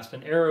moving fast.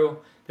 And Arrow,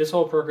 this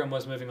whole program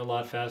was moving a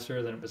lot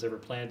faster than it was ever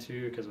planned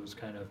to, because it was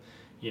kind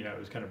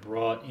of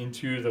brought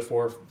into the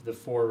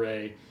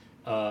foray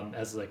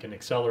as like an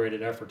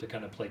accelerated effort to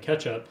kind of play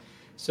catch up.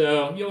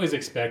 So you always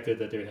expected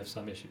that they would have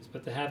some issues,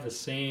 but to have the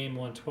same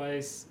one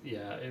twice,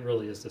 yeah, it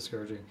really is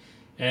discouraging.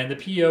 And the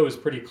PO is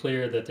pretty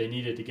clear that they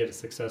needed to get a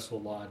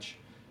successful launch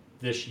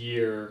this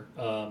year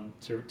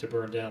to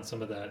burn down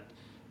some of that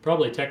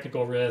probably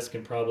technical risk,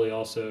 and probably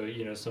also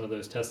some of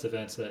those test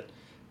events that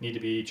need to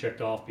be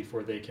checked off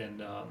before they can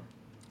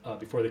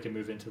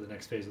move into the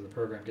next phase of the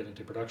program, get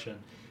into production.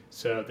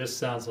 So this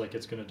sounds like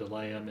it's going to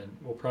delay them, and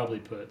will probably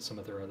put some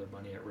of their other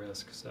money at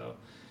risk. So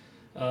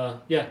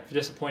yeah,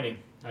 disappointing.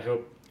 I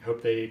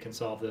hope they can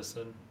solve this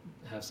and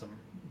have some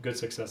good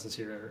successes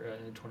here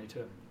in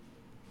 22.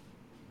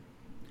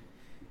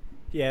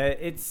 Yeah,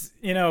 it's,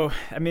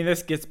 I mean,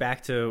 this gets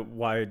back to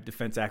why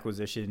defense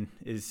acquisition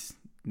is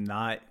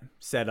not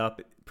set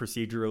up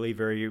procedurally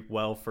very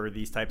well for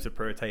these types of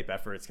prototype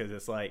efforts, because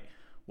it's like,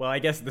 well, I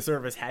guess the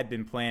service had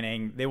been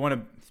planning. They want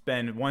to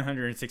spend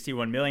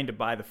 $161 million to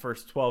buy the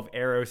first 12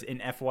 Arrows in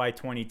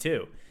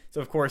FY22.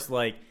 So of course,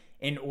 like,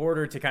 in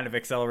order to kind of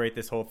accelerate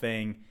this whole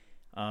thing,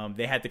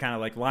 they had to kind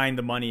of like line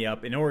the money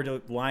up. In order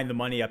to line the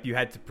money up, you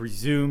had to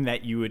presume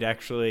that you would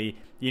actually,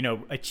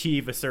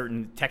 achieve a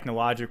certain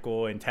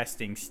technological and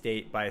testing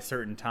state by a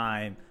certain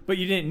time, but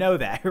you didn't know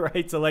that,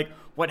 right? So like,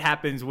 what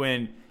happens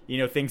when,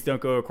 things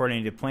don't go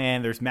according to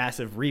plan? There's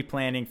massive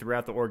replanning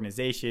throughout the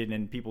organization,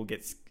 and people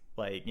get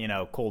like,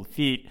 cold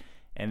feet,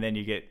 and then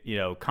you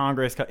get,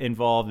 Congress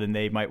involved, and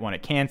they might want to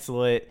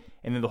cancel it,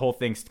 and then the whole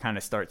thing kind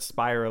of starts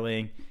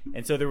spiraling.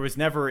 And so there was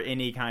never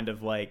any kind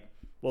of like,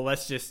 well,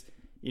 let's just,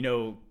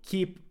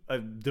 keep a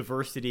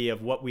diversity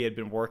of what we had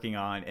been working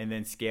on and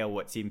then scale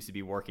what seems to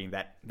be working.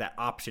 That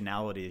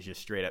optionality is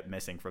just straight up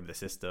missing from the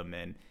system.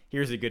 And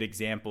here's a good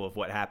example of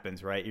what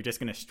happens, right? You're just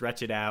going to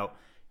stretch it out.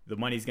 The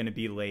money's going to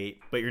be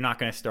late, but you're not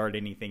going to start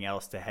anything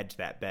else to hedge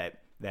that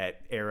bet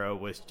that Arrow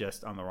was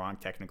just on the wrong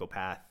technical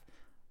path.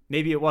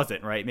 Maybe it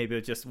wasn't, right? Maybe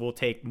it just will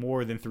take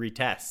more than 3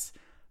 tests.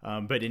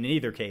 But in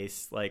either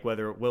case, like,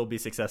 whether it will be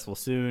successful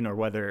soon or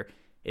whether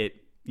it,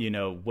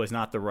 was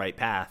not the right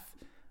path,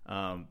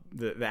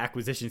 the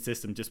acquisition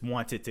system just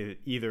wants it to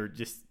either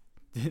just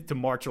to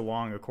march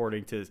along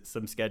according to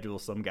some schedule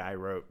some guy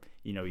wrote,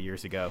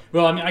 years ago.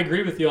 Well, I mean, I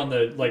agree with you on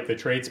the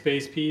trade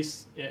space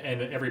piece,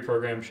 and every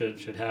program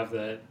should have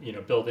that,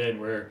 built in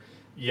where,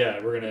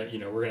 we're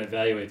gonna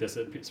evaluate this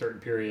at certain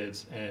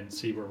periods and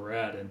see where we're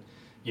at, and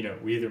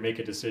we either make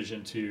a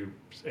decision to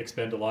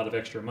expend a lot of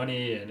extra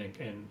money and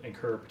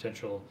incur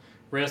potential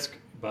risk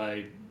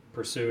by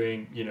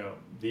pursuing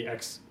the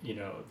X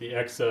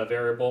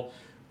variable,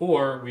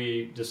 or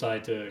we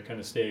decide to kind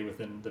of stay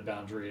within the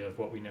boundary of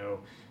what we know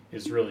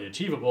is really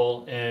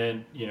achievable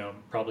and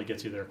probably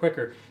gets you there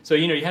quicker. So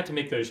you have to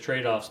make those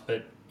trade-offs,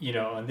 but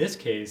in this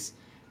case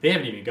they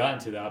haven't even gotten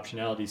to the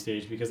optionality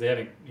stage because they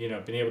haven't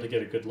been able to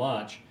get a good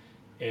launch.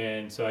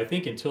 And so I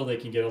think until they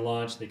can get a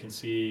launch, they can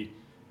see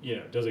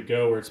does it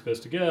go where it's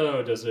supposed to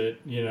go? Does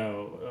it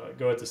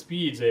go at the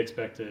speeds they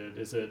expected?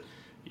 Is it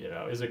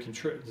is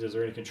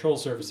there any control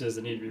surfaces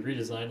that need to be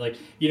redesigned? Like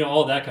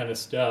all that kind of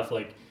stuff.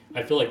 Like,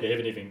 I feel like they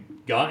haven't even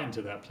gotten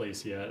to that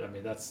place yet. I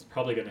mean, that's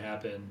probably going to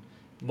happen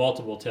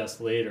multiple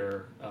tests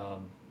later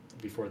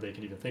before they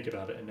can even think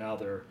about it. And now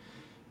they're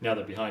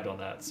behind on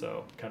that.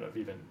 So kind of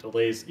even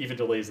delays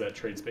that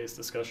trade space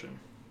discussion,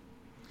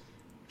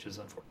 which is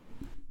unfortunate.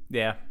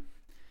 Yeah.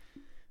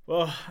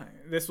 Well,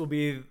 this will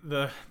be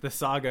the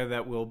saga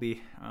that we'll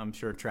be, I'm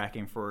sure,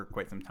 tracking for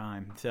quite some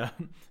time. So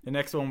the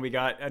next one, we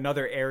got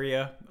another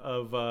area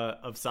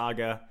of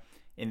saga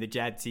in the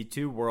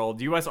JADC2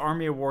 world. U.S.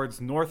 Army awards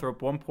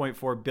Northrop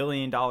 $1.4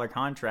 billion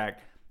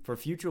contract for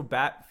future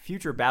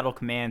battle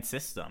command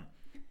system.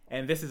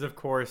 And this is, of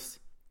course,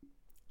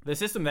 the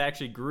system that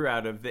actually grew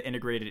out of the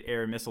Integrated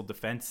Air and Missile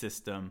Defense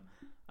System.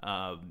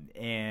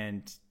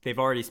 And they've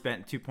already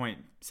spent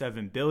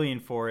 $2.7 billion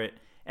for it.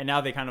 And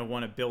now they kind of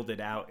want to build it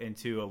out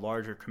into a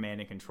larger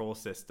command and control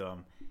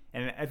system.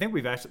 And I think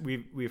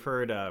we've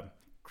heard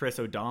Chris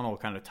O'Donnell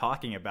kind of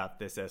talking about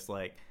this as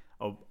like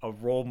a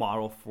role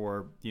model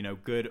for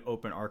good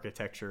open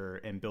architecture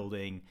and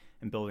building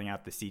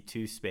out the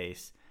C2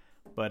 space.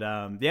 But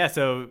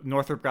so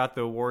Northrop got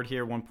the award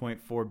here,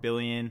 $1.4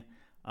 billion.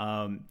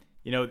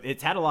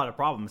 It's had a lot of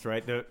problems,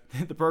 right?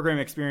 The program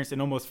experienced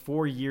an almost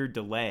 4-year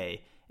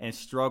delay and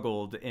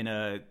struggled in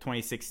a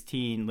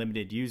 2016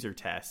 limited user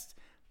test.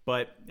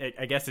 But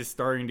I guess it's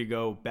starting to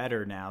go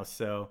better now.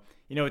 So,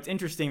 it's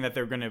interesting that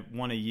they're going to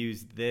want to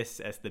use this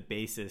as the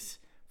basis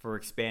for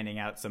expanding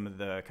out some of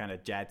the kind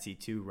of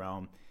JADC2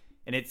 realm.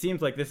 And it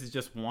seems like this is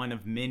just one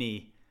of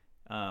many,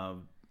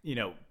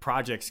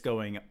 projects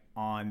going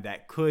on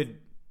that could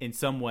in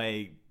some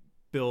way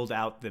build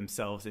out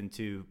themselves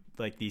into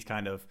like these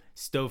kind of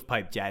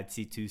stovepipe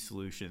JADC2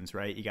 solutions,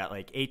 right? You got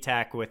like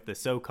ATAC with the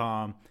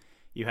SOCOM.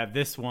 You have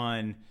this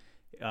one.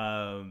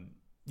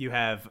 You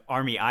have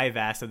Army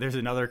IVAS, so there's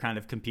another kind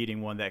of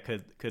competing one that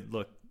could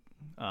look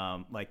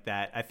like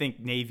that. I think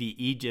Navy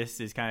Aegis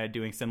is kind of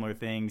doing similar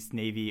things.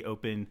 Navy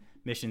Open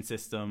Mission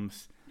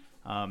Systems.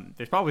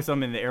 There's probably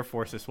some in the Air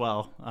Force as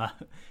well,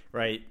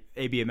 right?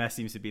 ABMS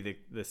seems to be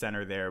the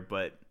center there,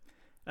 but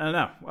I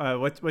don't know.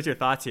 What's your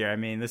thoughts here? I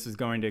mean, this is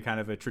going to kind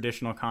of a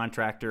traditional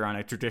contractor on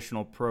a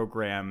traditional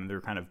program.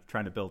 They're kind of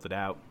trying to build it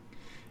out.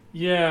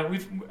 Yeah,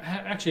 we've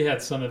actually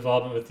had some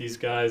involvement with these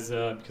guys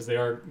because they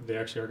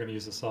actually are going to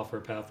use the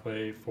software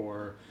pathway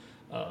for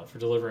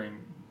delivering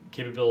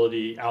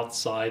capability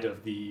outside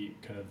of the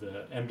kind of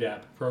the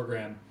MDAP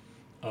program.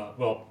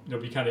 It'll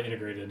be kind of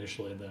integrated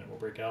initially, and then it will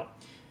break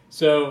out.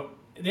 So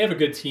they have a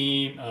good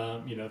team.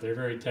 They're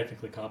very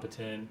technically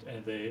competent,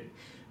 and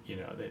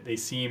they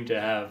seem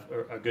to have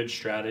a good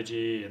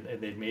strategy,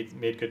 and they've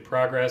made good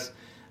progress.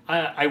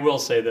 I will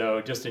say though,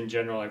 just in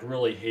general, I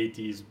really hate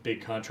these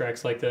big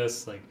contracts like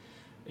this. Like,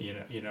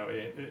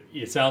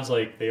 it sounds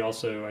like they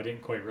also, I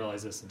didn't quite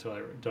realize this until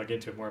I dug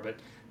into it more, but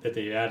that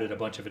they added a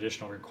bunch of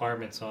additional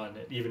requirements on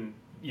it, even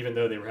even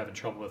though they were having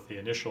trouble with the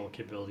initial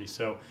capability.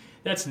 So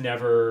that's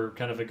never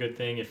kind of a good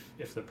thing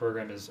if the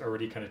program is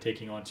already kind of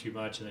taking on too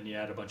much and then you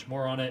add a bunch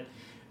more on it.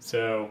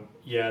 So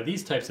yeah,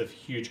 these types of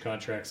huge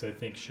contracts I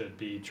think should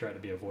be try to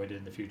be avoided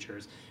in the future.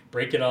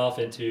 Break it off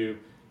into,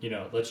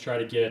 let's try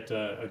to get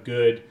a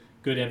good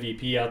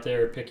MVP out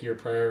there. Pick your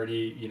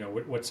priority.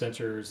 What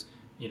sensors.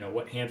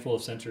 What handful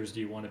of sensors do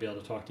you want to be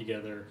able to talk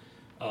together?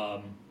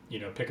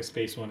 Pick a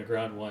space one, a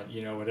ground one.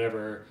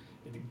 Whatever.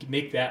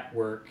 Make that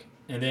work,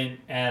 and then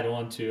add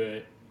on to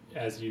it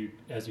as you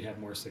have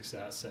more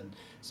success. And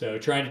so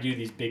trying to do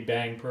these big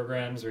bang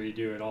programs where you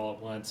do it all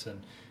at once and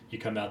you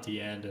come out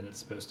the end and it's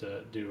supposed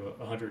to do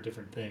 100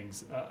 different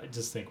things. I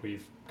just think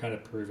we've kind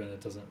of proven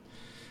it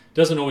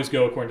doesn't always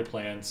go according to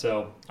plan.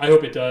 So I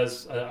hope it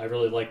does. I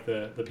really like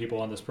the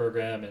people on this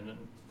program, and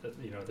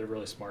they're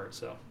really smart.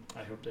 So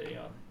I hope they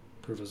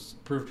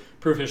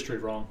prove history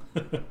wrong.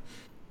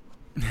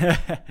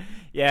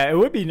 Yeah, it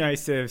would be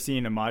nice to have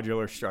seen a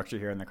modular structure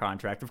here in the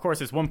contract. Of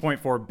course, it's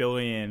 $1.4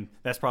 billion.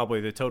 That's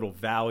probably the total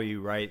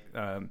value, right?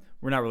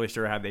 We're not really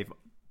sure how they've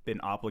been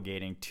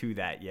obligating to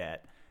that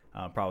yet.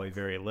 Probably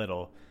very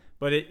little.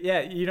 But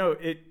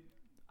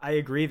I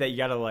agree that you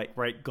got to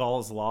right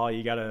Gall's law.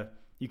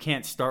 You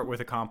can't start with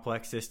a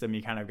complex system.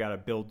 You kind of got to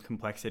build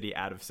complexity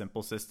out of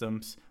simple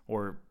systems,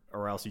 or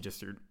else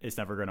it's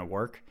never going to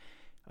work.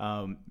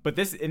 But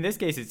in this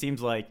case, it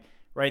seems like,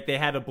 right, they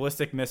had a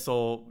ballistic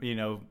missile,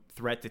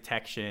 threat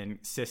detection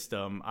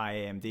system,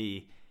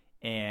 IAMD,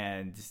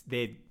 and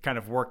they kind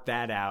of worked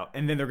that out.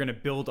 And then they're going to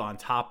build on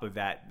top of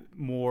that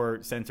more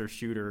sensor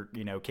shooter,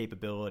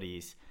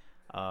 capabilities.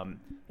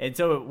 And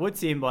so it would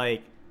seem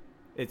like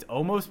it's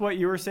almost what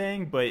you were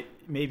saying, but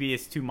maybe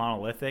it's too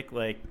monolithic.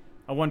 Like,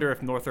 I wonder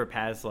if Northrop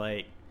has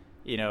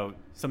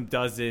some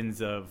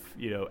dozens of,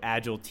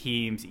 agile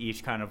teams,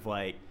 each kind of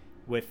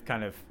with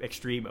kind of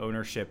extreme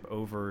ownership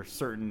over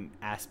certain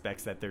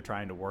aspects that they're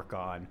trying to work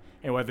on,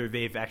 and whether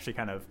they've actually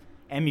kind of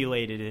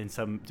emulated in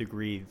some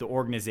degree the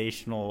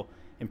organizational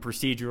and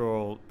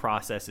procedural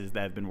processes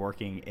that have been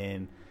working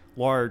in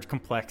large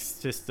complex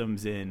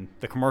systems in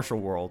the commercial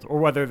world, or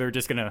whether they're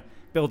just going to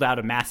build out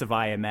a massive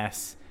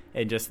IMS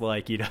and just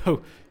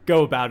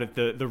go about it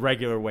the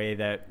regular way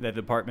that the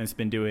department's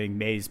been doing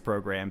maze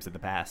programs in the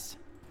past.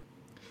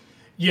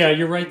 Yeah,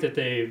 you're right that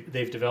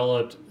they've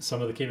developed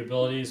some of the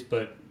capabilities,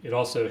 but it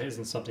also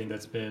isn't something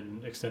that's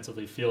been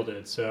extensively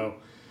fielded. So,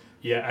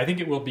 yeah, I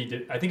think it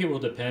will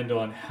depend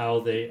on how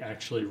they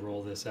actually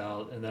roll this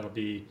out, and that'll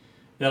be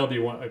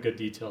a good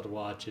detail to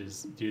watch.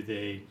 Is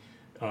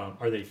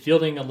are they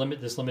fielding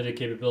this limited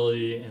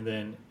capability and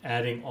then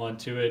adding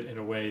onto it in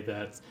a way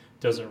that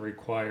doesn't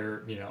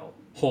require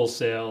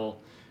wholesale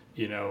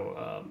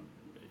a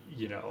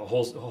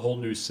whole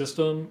new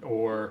system,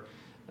 or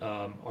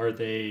are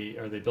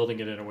they building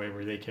it in a way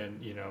where they can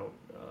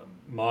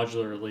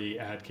modularly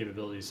add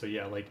capabilities? So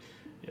yeah,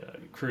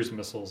 cruise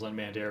missiles,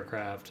 unmanned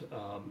aircraft,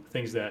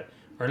 things that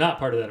are not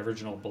part of that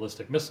original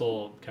ballistic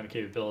missile kind of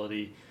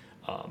capability,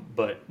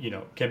 but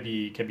can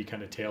be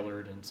kind of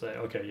tailored and say,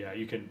 okay, yeah,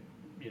 you can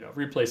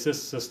replace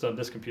this system,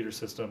 this computer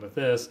system with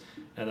this,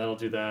 and that'll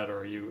do that,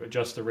 or you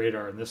adjust the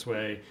radar in this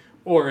way,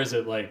 or is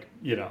it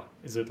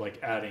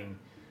adding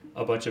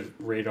a bunch of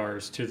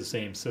radars to the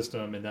same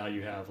system, and now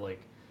you have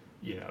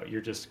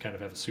you're just kind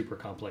of have a super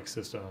complex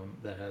system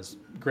that has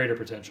greater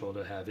potential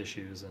to have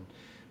issues, and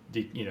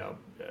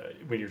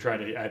when you're trying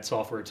to add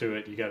software to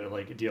it, you got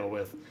to deal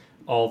with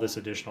all this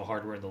additional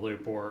hardware in the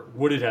loop. Or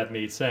would it have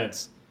made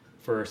sense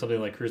for something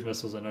like cruise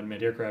missiles and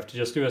unmanned aircraft to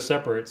just do a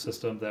separate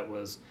system that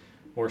was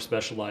more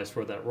specialized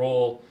for that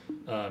role,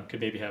 could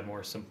maybe have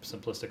more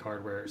simplistic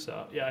hardware?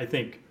 So yeah,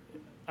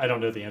 I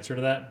don't know the answer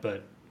to that,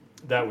 but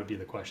that would be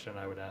the question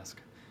I would ask.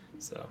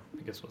 So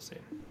I guess we'll see.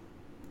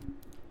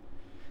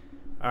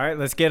 All right,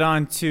 let's get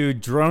on to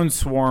drone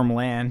swarm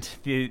land.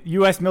 The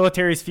U.S.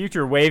 military's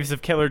future waves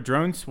of killer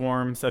drone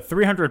swarms. A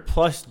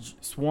 300-plus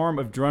swarm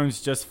of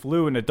drones just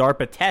flew in a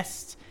DARPA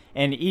test,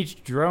 and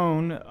each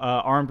drone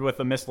armed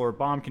with a missile or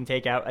bomb can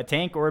take out a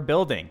tank or a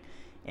building.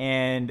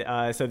 And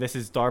so this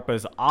is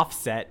DARPA's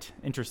Offset,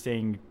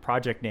 interesting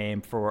project name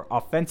for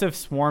Offensive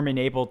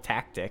Swarm-Enabled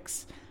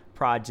Tactics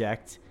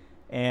project.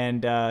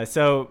 And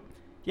so,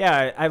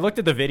 yeah, I looked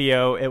at the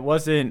video. It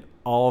wasn't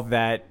all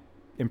that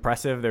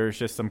impressive. There's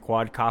just some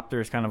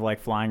quadcopters kind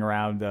of flying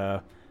around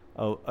a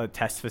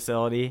test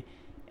facility.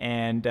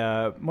 And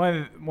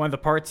one of the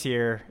parts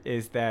here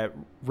is that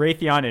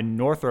Raytheon and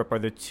Northrop are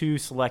the two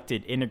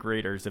selected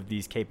integrators of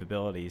these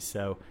capabilities.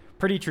 So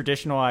pretty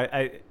traditional.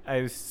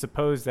 I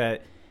suppose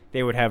that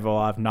they would have a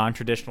lot of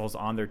non-traditionals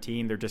on their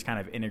team. They're just kind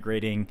of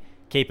integrating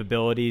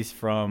capabilities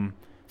from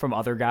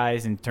other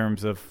guys in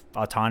terms of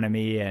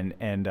autonomy and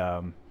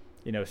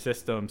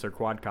systems or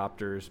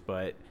quadcopters.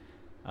 But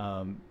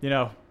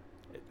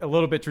a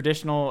little bit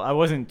traditional. I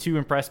wasn't too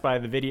impressed by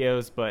the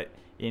videos, but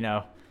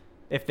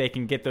if they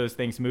can get those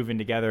things moving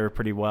together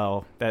pretty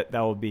well, that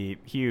will be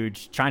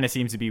huge. China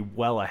seems to be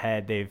well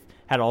ahead. They've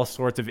had all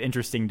sorts of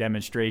interesting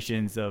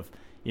demonstrations of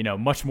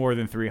much more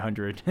than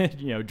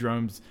 300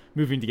 drones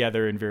moving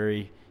together in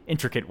very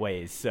intricate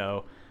ways.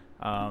 So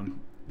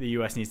the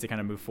U.S. needs to kind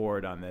of move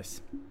forward on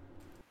this.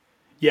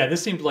 Yeah,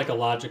 this seemed like a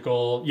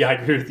logical. Yeah, I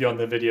agree with you on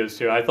the videos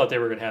too. I thought they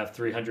were going to have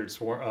 300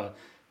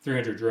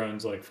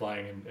 drones like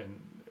flying and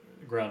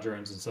ground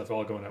drones and stuff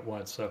all going at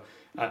once. So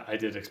I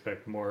did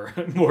expect more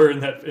more in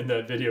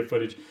that video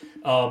footage.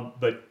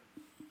 But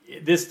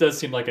this does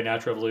seem like a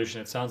natural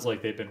evolution. It sounds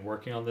like they've been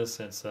working on this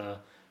since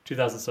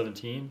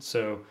 2017.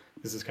 So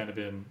this has kind of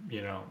been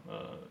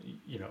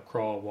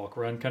crawl, walk,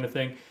 run kind of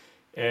thing.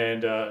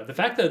 And the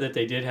fact that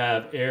they did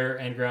have air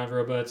and ground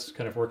robots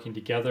kind of working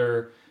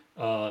together.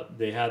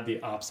 They had the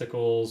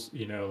obstacles,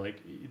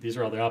 like these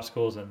are all the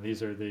obstacles and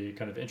these are the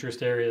kind of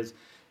interest areas,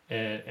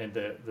 and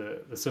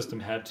the system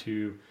had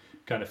to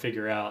kind of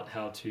figure out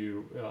how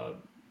to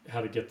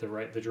get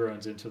the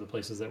drones into the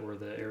places that were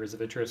the areas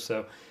of interest.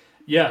 So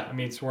yeah, I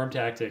mean, swarm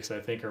tactics I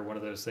think are one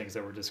of those things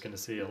that we're just going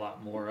to see a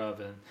lot more of,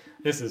 and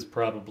this is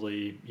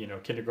probably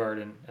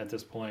kindergarten at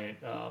this point.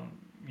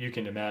 You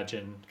can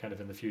imagine kind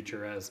of in the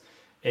future as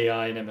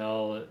AI and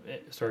ML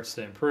starts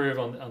to improve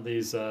on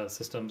these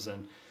systems,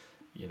 and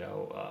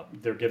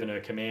they're given a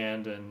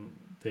command and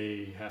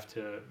they have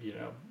to,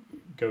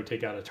 go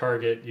take out a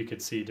target. You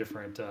could see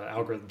different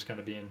algorithms kind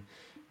of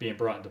being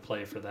brought into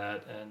play for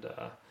that. And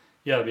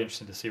it'll be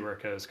interesting to see where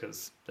it goes,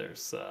 because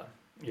there's,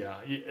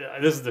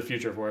 this is the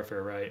future of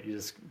warfare, right?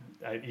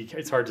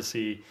 It's hard to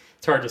see.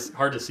 It's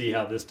hard to see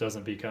how this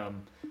doesn't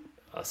become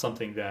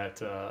something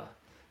that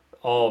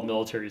all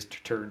militaries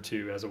turn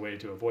to as a way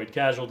to avoid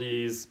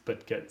casualties,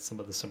 but get some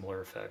of the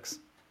similar effects.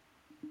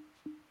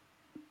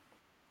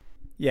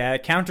 Yeah,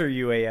 counter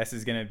UAS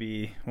is going to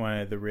be one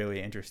of the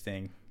really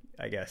interesting,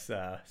 I guess,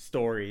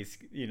 stories,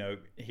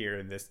 here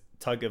in this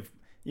tug of,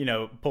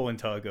 pull and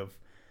tug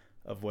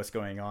of what's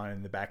going on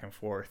in the back and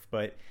forth.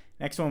 But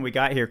next one we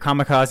got here,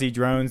 kamikaze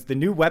drones. The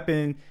new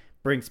weapon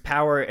brings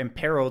power and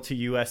peril to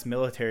U.S.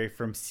 military,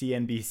 from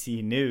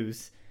CNBC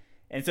News.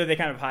 And so they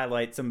kind of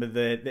highlight some of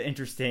the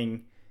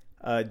interesting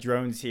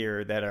drones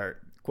here that are,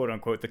 quote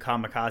unquote, the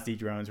kamikaze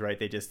drones, right?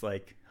 They just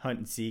like hunt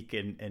and seek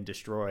and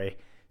destroy.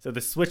 So the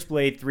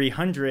Switchblade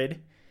 300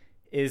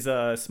 is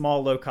a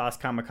small, low-cost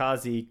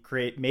kamikaze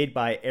made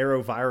by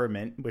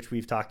AeroVironment, which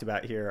we've talked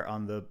about here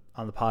on the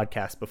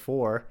podcast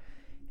before,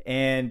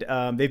 and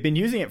they've been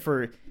using it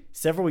for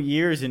several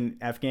years in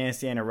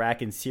Afghanistan,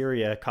 Iraq, and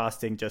Syria,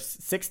 costing just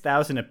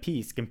 $6,000 a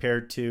piece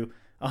compared to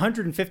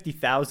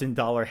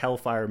 $150,000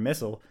 Hellfire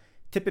missile,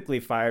 typically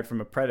fired from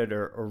a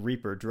Predator or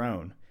Reaper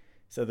drone.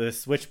 So the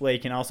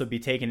Switchblade can also be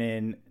taken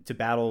in to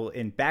battle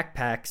in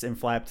backpacks and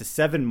fly up to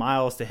 7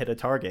 miles to hit a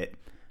target.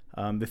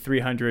 The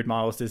 300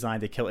 model is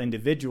designed to kill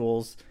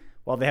individuals,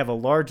 while they have a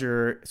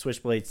larger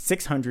Switchblade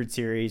 600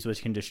 series,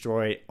 which can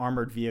destroy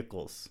armored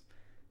vehicles.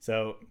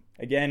 So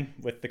again,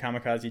 with the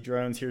kamikaze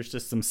drones, here's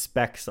just some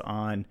specs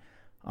on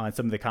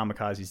some of the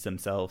kamikazes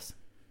themselves.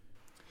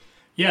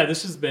 Yeah,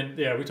 this has been.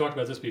 Yeah, we talked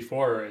about this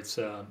before.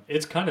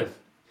 It's kind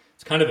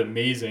of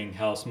amazing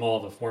how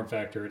small the form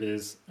factor it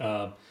is.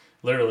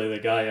 Literally, the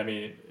guy. I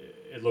mean,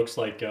 it looks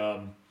like.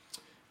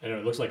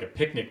 It looks like a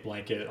picnic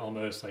blanket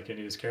almost, like, and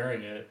he was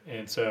carrying it,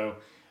 and so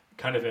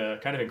kind of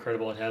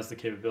incredible. It has the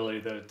capability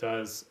that it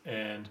does,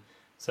 and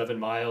 7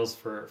 miles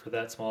for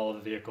that small of a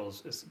vehicle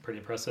is pretty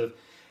impressive.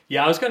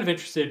 Yeah, I was kind of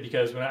interested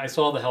because when I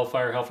saw the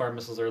Hellfire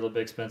missiles are a little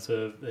bit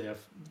expensive. They have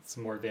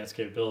some more advanced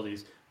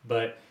capabilities,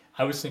 but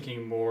I was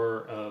thinking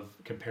more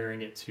of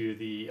comparing it to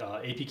the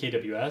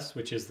APKWS,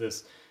 which is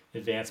this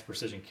advanced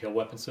precision kill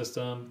weapon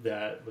system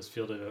that was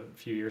fielded a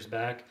few years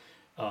back.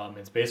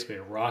 It's basically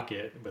a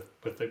rocket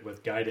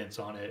with guidance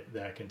on it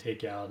that can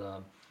take out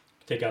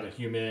a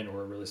human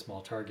or a really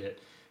small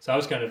target. So I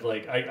was kind of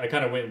like, I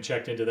kind of went and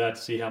checked into that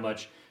to see how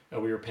much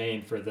we were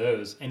paying for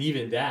those, and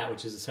even that,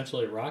 which is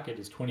essentially a rocket,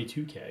 is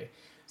 $22,000.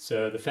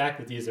 So the fact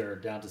that these are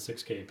down to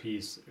 $6,000 a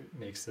piece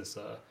makes this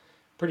a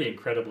pretty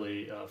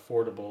incredibly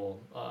affordable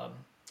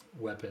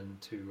weapon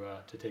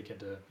to take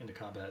into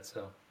combat.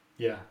 So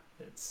yeah,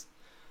 it's.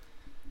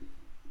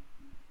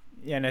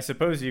 Yeah, and I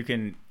suppose you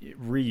can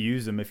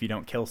reuse them if you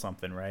don't kill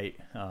something, right?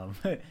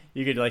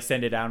 You could like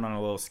send it out on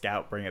a little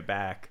scout, bring it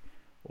back,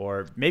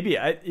 or maybe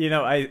I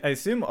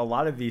assume a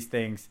lot of these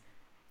things,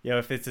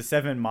 if it's a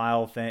 7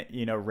 mile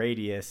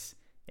radius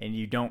and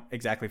you don't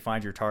exactly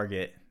find your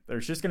target,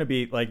 there's just going to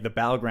be like the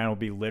battleground will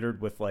be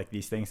littered with like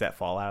these things that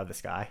fall out of the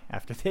sky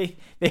after they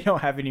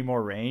don't have any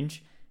more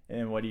range.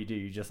 And what do?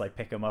 You just like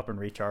pick them up and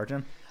recharge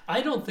them?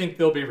 I don't think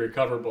they'll be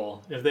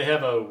recoverable if they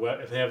have a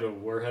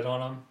warhead on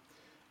them.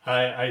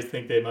 I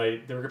think they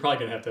might. They're probably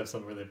gonna have to have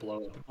something where they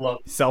blow up.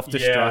 Self-destruct.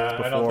 Yeah,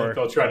 before. I don't think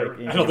they'll try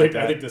to. I don't think.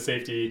 I think the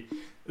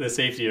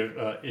safety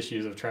of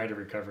issues of trying to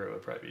recover it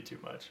would probably be too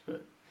much.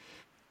 But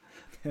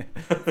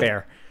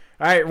fair.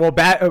 All right. Well,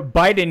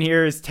 Biden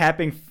here is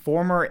tapping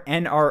former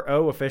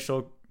NRO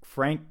official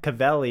Frank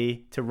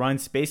Cavelli to run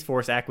Space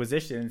Force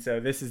acquisition. So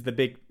this is the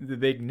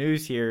big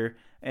news here.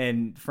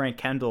 And Frank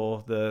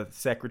Kendall, the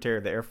Secretary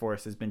of the Air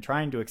Force, has been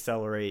trying to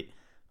accelerate,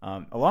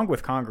 along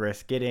with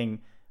Congress,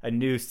 getting a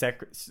new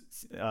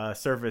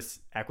service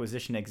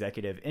acquisition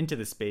executive into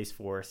the Space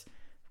Force,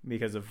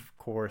 because of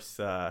course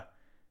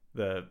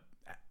the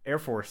Air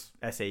Force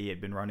SAE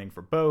had been running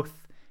for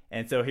both,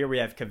 And so here we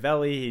have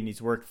Cavelli, and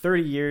he's worked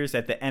 30 years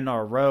at the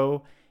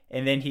NRO,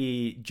 and then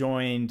he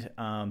joined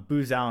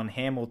Booz Allen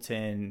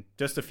Hamilton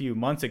just a few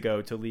months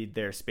ago to lead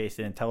their space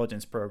and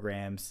intelligence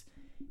programs.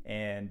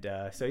 And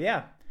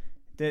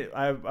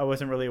I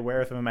wasn't really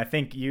aware of him. I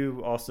think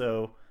you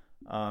also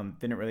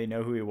didn't really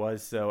know who he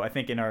was. So I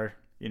think in our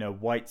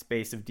white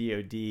space of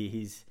DoD,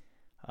 he's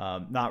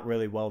not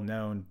really well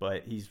known,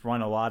 but he's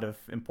run a lot of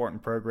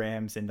important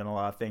programs and done a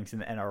lot of things in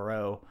the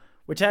NRO,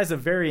 which has a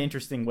very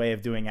interesting way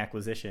of doing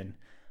acquisition,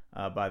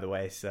 by the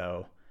way.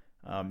 So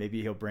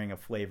maybe he'll bring a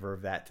flavor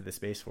of that to the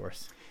Space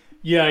Force.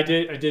 Yeah, I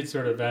did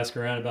sort of ask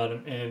around about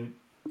him, and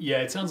yeah,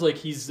 it sounds like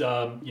he's he's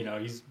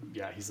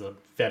a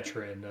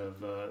veteran of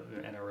the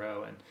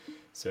NRO, and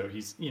so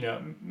he's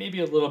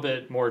maybe a little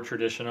bit more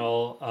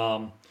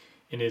traditional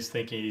in his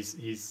thinking.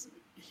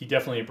 He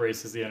definitely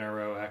embraces the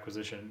NRO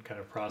acquisition kind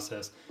of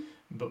process,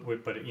 but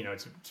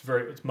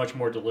it's much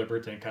more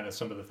deliberate than kind of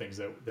some of the things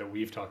that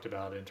we've talked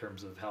about in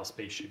terms of how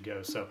space should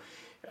go. So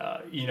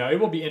it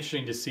will be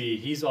interesting to see.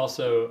 He's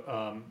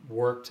also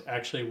worked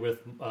actually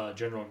with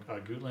General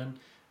Gutlin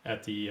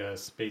at the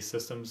Space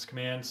Systems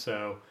Command,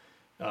 so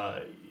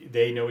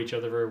they know each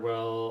other very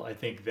well. I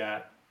think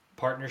that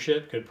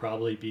partnership could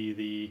probably be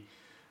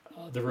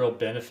the real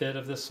benefit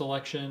of this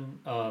selection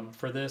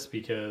for this,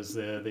 because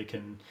they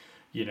can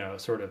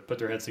sort of put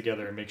their heads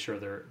together and make sure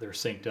they're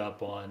synced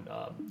up on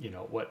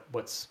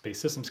what Space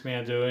Systems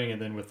Command doing,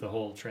 and then with the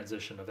whole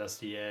transition of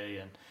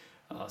SDA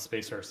and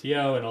Space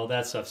RCO and all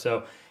that stuff.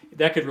 So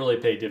that could really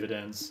pay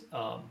dividends.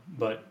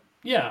 But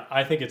yeah,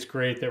 I think it's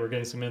great that we're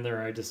getting some in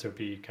there. I just hope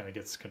he kind of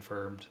gets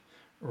confirmed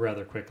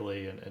rather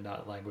quickly and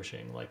not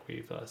languishing like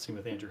we've seen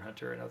with Andrew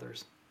Hunter and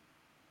others.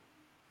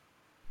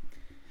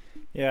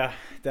 Yeah,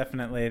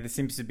 definitely. This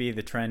seems to be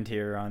the trend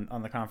here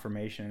on the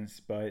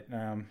confirmations, but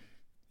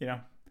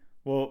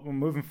we're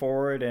moving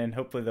forward, and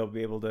hopefully they'll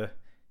be able to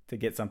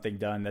get something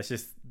done. That's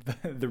just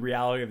the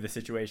reality of the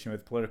situation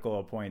with political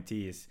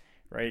appointees,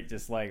 right?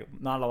 Just like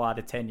not a lot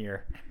of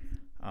tenure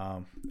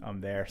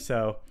there.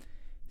 So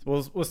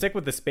we'll stick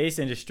with the space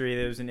industry.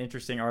 There was an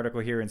interesting article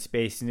here in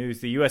Space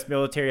News. The U.S.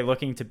 military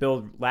looking to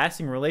build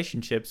lasting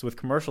relationships with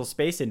commercial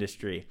space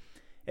industry.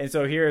 And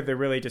so here they're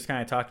really just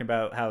kind of talking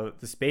about how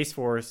the Space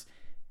Force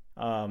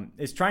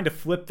is trying to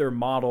flip their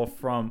model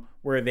from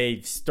where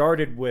they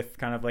started with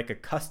kind of like a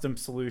custom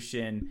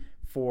solution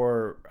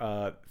for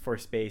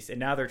space, and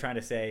now they're trying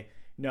to say,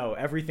 no,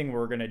 everything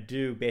we're going to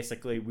do,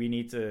 basically we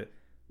need to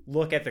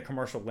look at the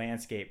commercial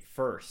landscape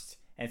first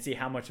and see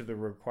how much of the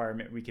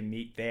requirement we can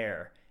meet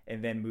there,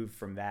 and then move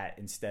from that,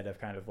 instead of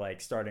kind of like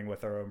starting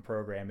with our own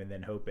program and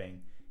then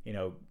hoping,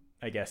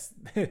 I guess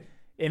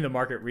in the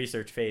market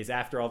research phase,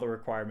 after all the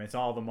requirements,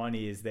 all the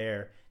money is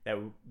there, that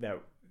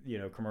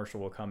commercial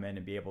will come in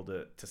and be able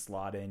to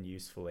slot in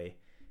usefully.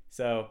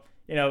 So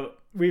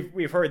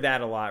we've heard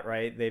that a lot,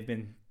 right? They've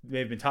been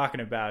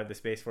talking about the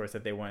Space Force,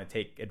 that they want to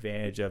take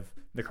advantage of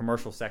the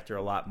commercial sector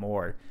a lot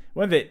more.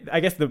 I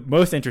guess the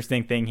most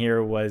interesting thing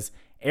here was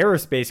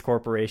Aerospace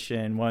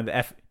Corporation, one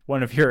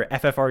of your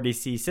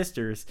FFRDC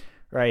sisters,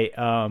 right?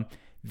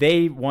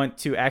 They want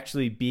to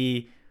actually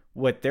be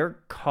what they're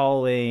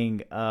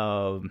calling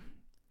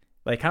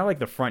like kind of like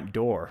the front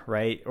door,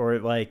 right? Or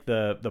like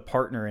the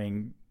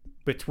partnering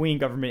between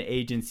government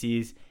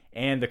agencies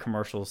and the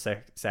commercial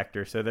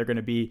sector. So they're going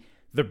to be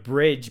the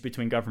bridge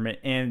between government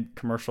and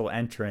commercial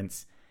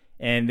entrants.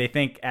 And they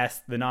think,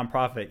 as the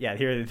nonprofit,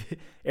 here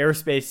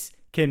aerospace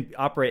can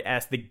operate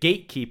as the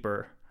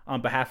gatekeeper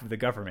on behalf of the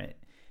government.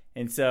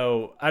 And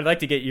so I'd like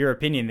to get your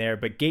opinion there,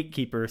 but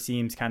gatekeeper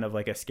seems kind of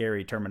like a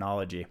scary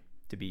terminology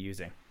to be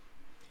using.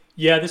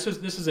 Yeah, this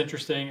is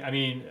interesting. I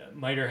mean,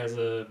 MITRE has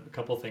a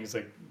couple of things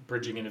like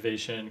bridging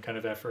innovation kind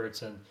of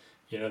efforts, and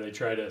they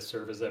try to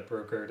serve as that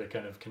broker to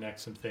kind of connect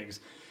some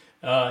things.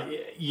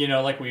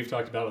 Like we've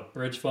talked about with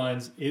bridge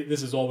funds,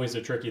 this is always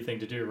a tricky thing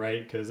to do,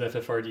 right? Because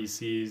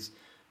FFRDCs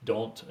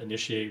don't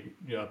initiate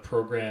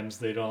programs;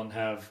 they don't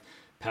have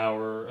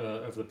power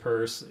of the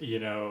purse,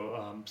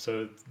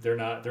 so they're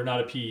not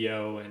a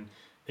PEO, and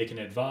they can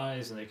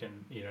advise and they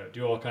can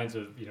do all kinds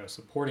of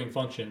supporting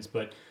functions,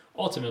 but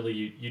ultimately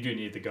you do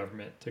need the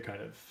government to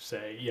kind of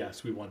say,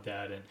 yes, we want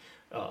that, and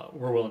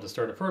we're willing to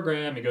start a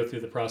program and go through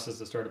the process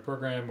to start a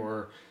program,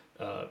 or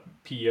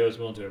PEO is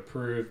willing to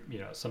approve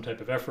some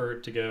type of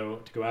effort to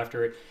go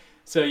after it.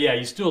 So yeah,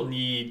 you still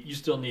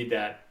need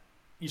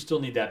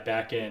that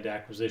back end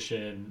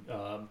acquisition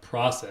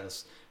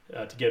process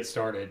to get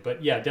started.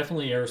 But yeah,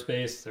 definitely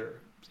aerospace.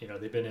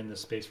 They've been in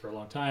this space for a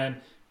long time,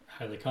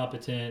 highly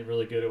competent,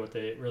 really good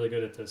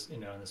at this, in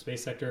the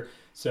space sector.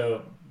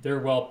 So they're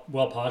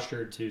well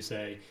postured to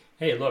say,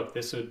 hey, look,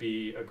 this would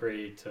be a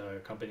great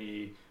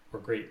company or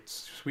great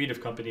suite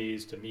of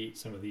companies to meet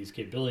some of these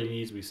capability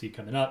needs we see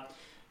coming up.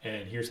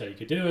 And here's how you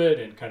could do it,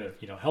 and kind of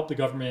help the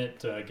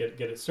government get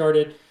it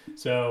started.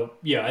 So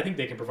yeah, I think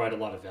they can provide a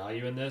lot of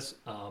value in this.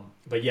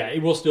 But yeah,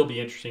 it will still be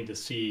interesting to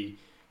see,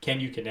 can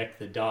you connect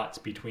the dots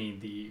between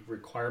the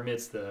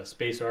requirements, the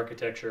space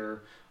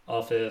architecture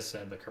office,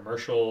 and the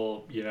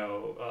commercial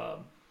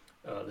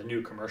the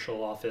new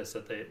commercial office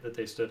that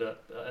they stood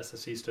up,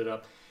 SSC stood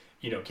up.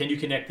 Can you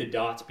connect the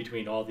dots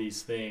between all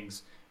these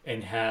things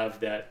and have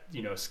that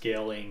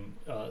scaling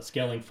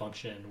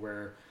function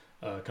where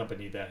a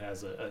company that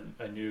has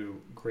a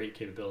new great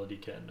capability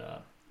can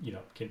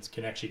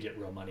actually get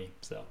real money.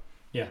 So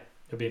yeah,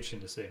 it'll be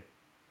interesting to see.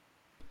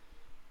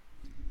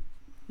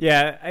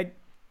 Yeah,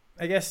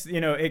 I guess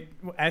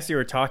as you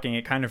were talking,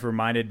 it kind of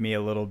reminded me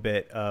a little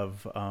bit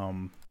of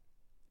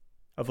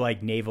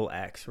like Naval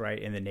X, right,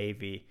 in the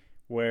Navy,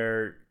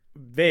 where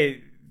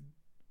they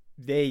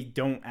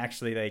don't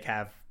actually like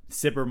have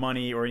SBIR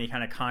money or any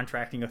kind of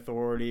contracting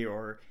authority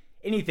or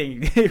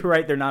anything,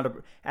 right? They're not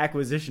an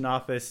acquisition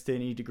office to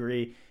any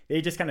degree.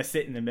 They just kind of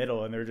sit in the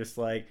middle, and they're just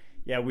like,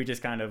 yeah, we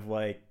just kind of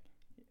like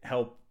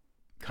help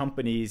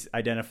companies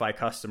identify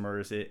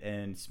customers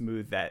and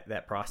smooth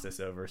that process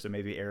over. So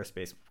maybe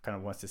aerospace kind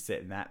of wants to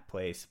sit in that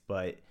place.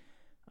 But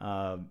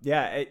I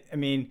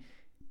mean,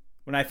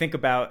 when I think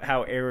about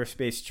how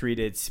aerospace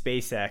treated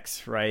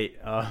SpaceX, right,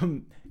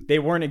 they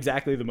weren't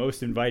exactly the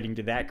most inviting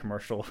to that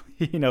commercial,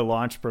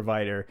 launch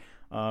provider,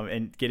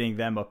 and getting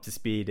them up to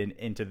speed and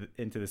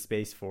into the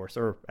Space Force,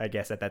 or I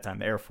guess at that time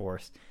the Air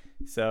Force.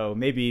 So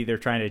maybe they're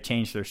trying to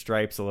change their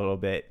stripes a little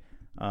bit.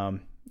 I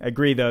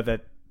agree though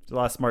that there's a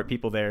lot of smart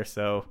people there,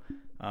 so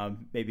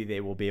maybe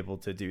they will be able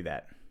to do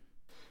that.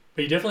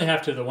 But you definitely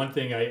have to. The one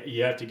thing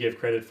you have to give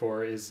credit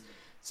for is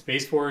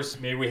Space Force.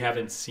 Maybe we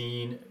haven't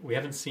seen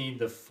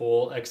the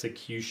full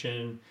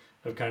execution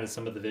of kind of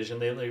some of the vision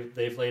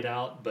they've laid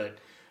out, but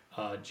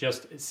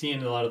just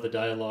seeing a lot of the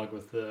dialogue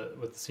with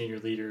the senior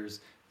leaders,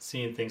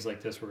 seeing things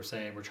like this, where we're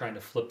saying we're trying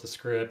to flip the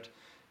script,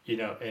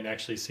 and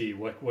actually see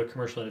what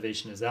commercial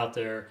innovation is out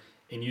there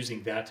and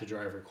using that to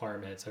drive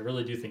requirements. I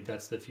really do think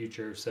that's the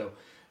future. So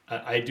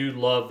I do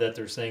love that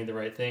they're saying the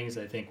right things.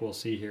 I think we'll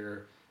see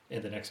here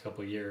in the next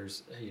couple of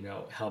years,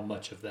 how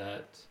much of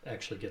that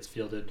actually gets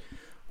fielded,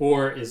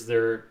 or is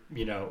there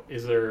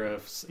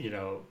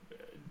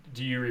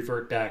do you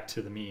revert back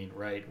to the mean,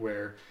 right,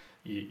 where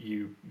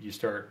you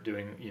start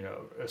doing,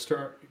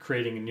 start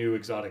creating new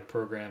exotic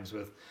programs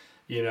with,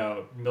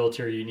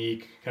 military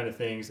unique kind of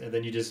things, and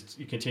then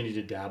you continue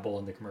to dabble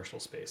in the commercial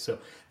space. So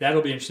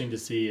that'll be interesting to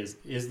see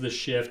is the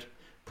shift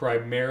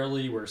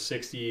primarily where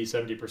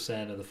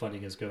 60-70% of the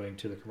funding is going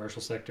to the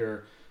commercial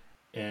sector,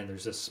 and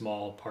there's just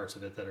small parts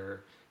of it that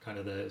are kind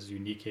of those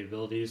unique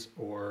capabilities,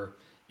 or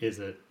is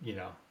it,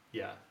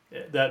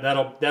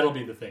 that'll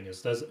be the thing,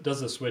 is does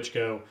the switch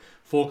go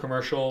full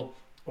commercial,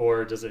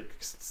 or does it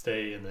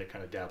stay in the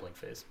kind of dabbling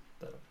phase?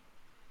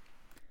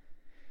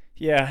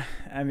 Yeah,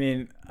 I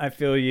mean, I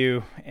feel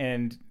you,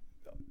 and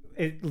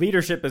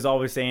leadership is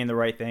always saying the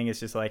right thing.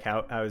 It's just like,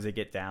 how does it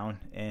get down?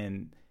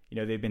 And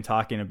they've been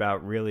talking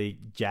about really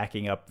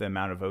jacking up the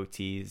amount of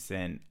OTs,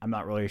 and I'm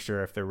not really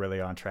sure if they're really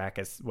on track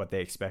as what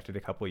they expected a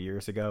couple of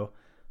years ago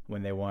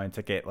when they wanted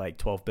to get like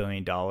 $12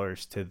 billion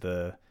to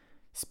the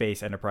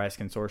Space Enterprise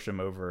Consortium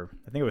over,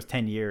 I think it was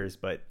 10 years,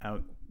 but I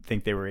don't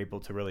think they were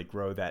able to really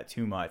grow that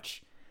too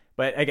much.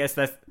 But I guess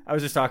I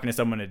was just talking to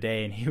someone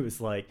today, and he was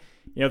like,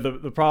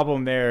 the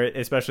problem there,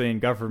 especially in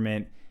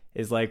government,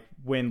 is like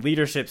when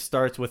leadership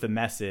starts with a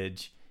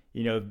message,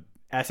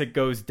 as it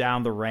goes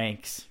down the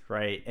ranks,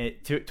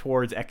 right,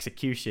 towards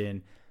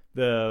execution,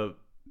 the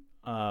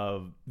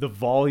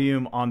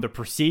volume on the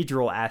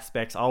procedural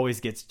aspects always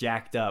gets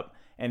jacked up,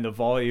 and the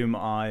volume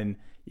on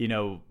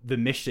the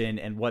mission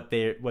and what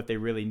they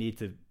really need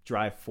to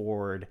drive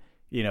forward,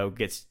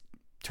 gets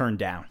turned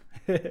down,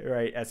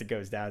 right, as it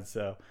goes down.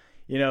 So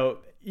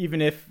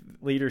even if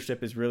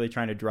leadership is really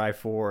trying to drive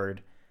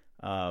forward,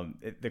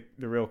 the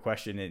real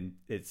question,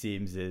 it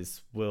seems,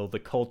 is will the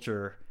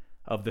culture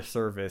of the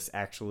service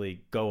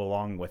actually go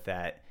along with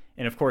that?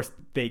 And of course,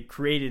 they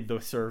created the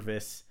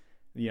service,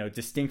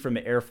 distinct from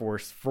the Air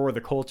Force for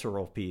the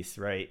cultural piece,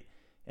 right?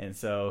 And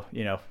so,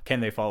 can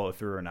they follow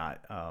through or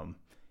not? I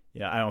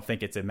don't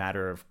think it's a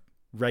matter of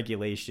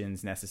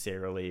regulations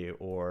necessarily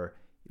or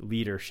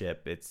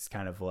leadership. It's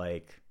kind of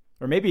like,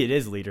 or maybe it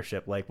is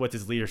leadership. Like, what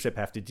does leadership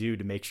have to do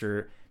to make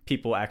sure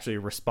people actually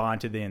respond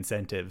to the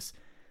incentives?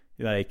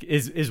 Like,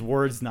 is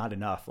words not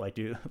enough? Like,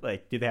 do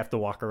they have to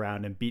walk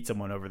around and beat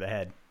someone over the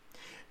head?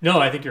 No,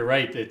 I think you're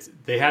right.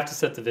 They have to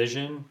set the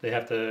vision. They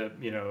have to,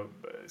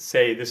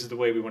 say this is the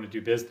way we want to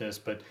do business,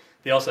 but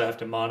they also have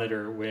to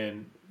monitor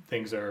when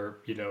things are,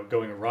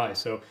 going awry.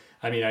 So,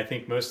 I mean, I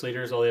think most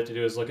leaders, all they have to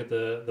do is look at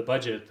the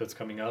budget that's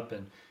coming up,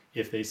 and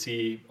if they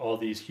see all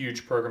these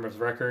huge program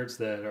of records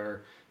that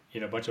are,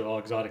 a bunch of all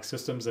exotic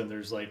systems, and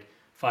there's like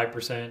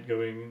 5%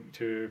 going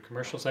to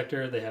commercial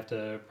sector, they have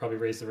to probably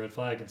raise the red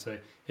flag and say,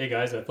 hey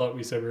guys, I thought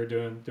we said we were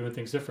doing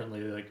things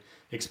differently. Like,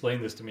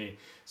 explain this to me.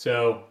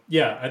 So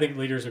yeah, I think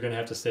leaders are going to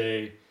have to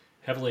stay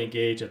heavily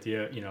engaged at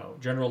the,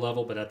 general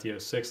level, but at the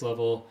 06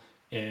 level,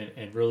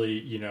 and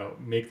really,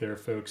 make their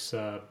folks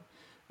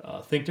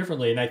think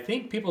differently. And I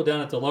think people down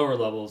at the lower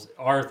levels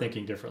are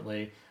thinking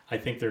differently. I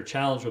think their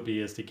challenge will be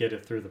is to get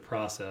it through the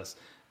process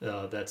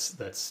that's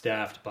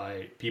staffed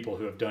by people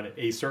who have done it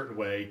a certain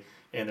way,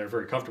 and they're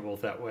very comfortable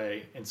with that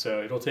way. And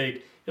so it'll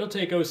take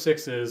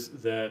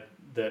 06s that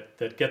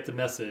that get the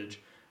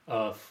message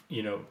of,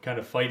 kind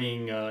of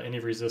fighting any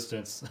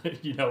resistance,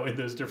 in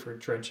those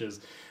different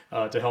trenches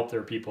to help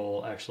their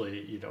people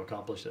actually,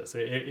 accomplish this.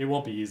 It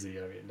won't be easy.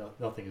 I mean,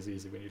 nothing is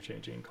easy when you're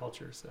changing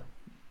culture. So.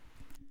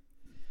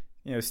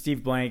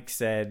 Steve Blank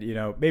said,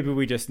 maybe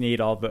we just need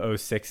all the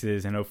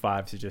 06s and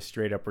 05s to just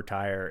straight up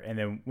retire. And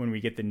then when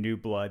we get the new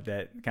blood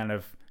that kind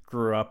of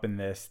grew up in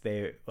this,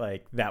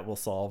 that will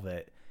solve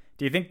it.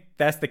 Do you think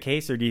that's the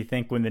case? Or do you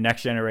think when the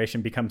next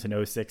generation becomes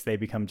an 06, they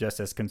become just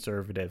as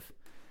conservative?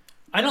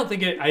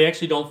 I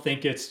actually don't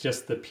think it's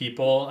just the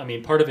people. I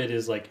mean, part of it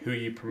is like who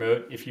you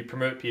promote. If you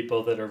promote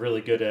people that are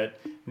really good at,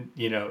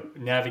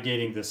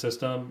 navigating the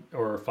system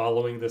or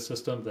following the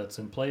system that's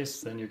in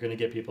place, then you're going to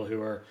get people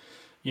who are,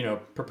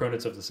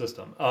 proponents of the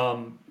system.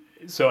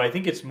 So I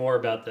think it's more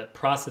about that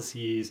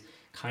processes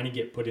kind of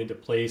get put into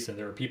place, and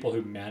there are people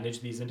who manage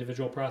these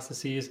individual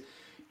processes,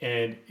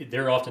 and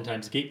they're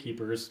oftentimes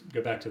gatekeepers,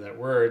 go back to that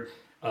word,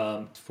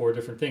 for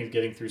different things,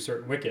 getting through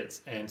certain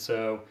wickets. And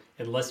so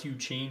unless you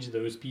change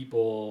those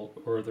people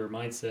or their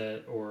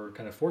mindset or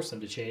kind of force them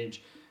to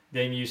change,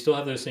 then you still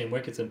have those same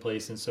wickets in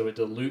place. And so it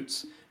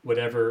dilutes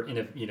whatever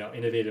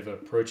innovative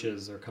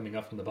approaches are coming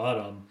up from the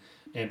bottom.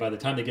 And by the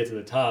time they get to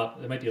the top,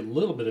 there might be a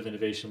little bit of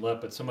innovation left,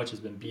 but so much has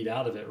been beat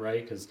out of it,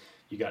 right? Because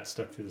you got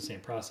stuck through the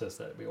same process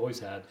that we always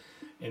had.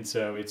 And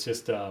so it's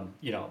just,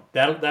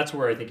 that's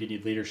where I think you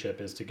need leadership,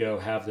 is to go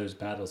have those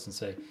battles and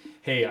say,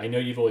 hey, I know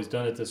you've always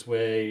done it this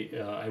way.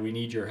 We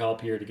need your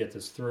help here to get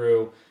this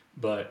through,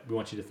 but we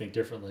want you to think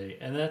differently.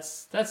 And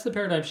that's the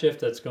paradigm shift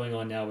that's going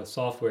on now with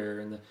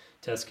software and the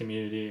test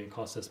community and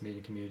cost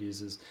estimating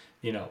communities is,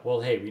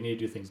 well, hey, we need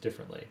to do things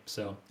differently.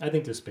 So I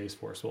think the Space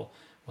Force will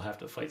have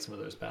to fight some of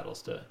those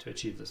battles to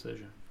achieve this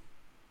vision.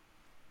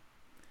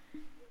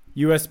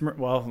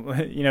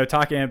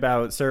 Talking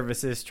about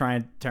services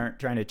trying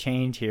to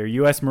change here,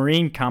 U.S.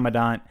 Marine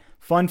Commandant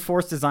fund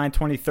Force Design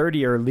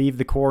 2030 or leave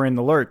the Corps in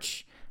the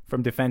lurch,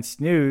 from Defense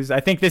News. I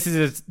think this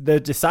is the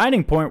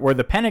deciding point where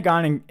the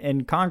Pentagon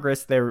and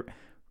Congress,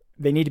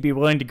 they need to be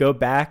willing to go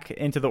back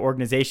into the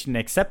organization and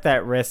accept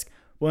that risk,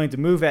 willing to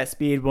move at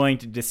speed, willing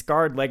to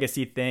discard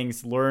legacy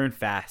things, learn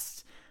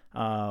fast.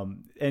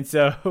 And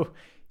so,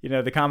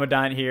 the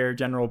Commandant here,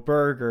 General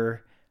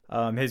Berger,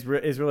 is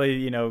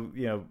really,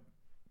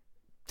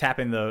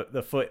 tapping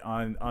the foot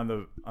on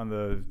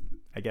the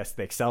I guess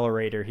the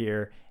accelerator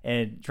here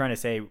and trying to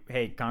say,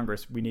 hey,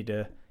 Congress, we need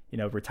to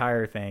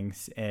retire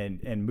things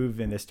and move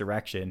in this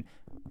direction.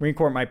 Marine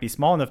Corps might be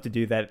small enough to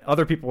do that.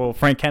 Other people,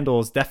 Frank Kendall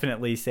is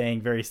definitely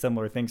saying very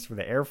similar things for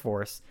the Air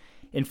Force.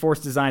 In Force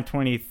Design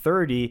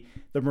 2030,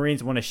 the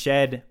Marines want to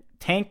shed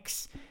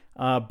tanks,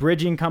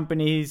 bridging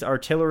companies,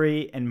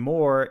 artillery, and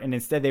more, and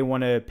instead they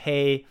want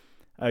to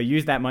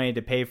use that money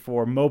to pay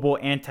for mobile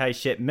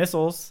anti-ship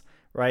missiles,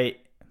 right?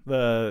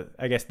 The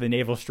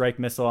Naval Strike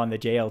Missile on the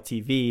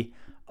JLTV,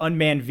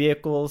 unmanned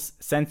vehicles,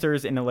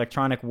 sensors, and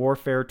electronic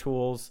warfare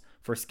tools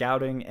for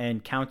scouting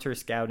and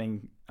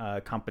counter-scouting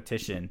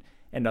competition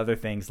and other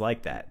things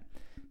like that.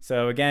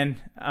 So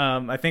again,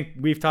 I think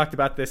we've talked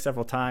about this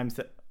several times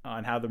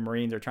on how the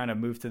Marines are trying to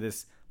move to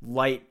this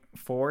light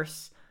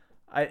force.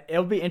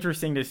 It'll be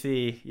interesting to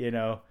see,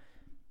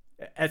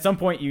 at some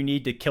point you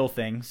need to kill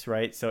things,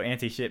 right? So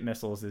anti-ship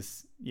missiles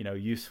is,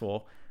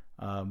 useful.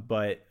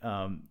 But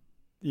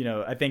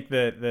I think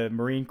the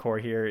Marine Corps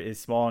here is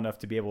small enough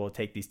to be able to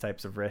take these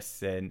types of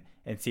risks and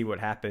see what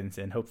happens.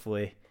 And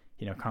hopefully,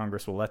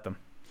 Congress will let them.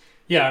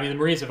 Yeah, I mean, the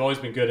Marines have always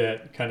been good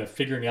at kind of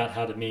figuring out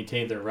how to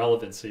maintain their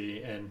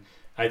relevancy, and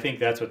I think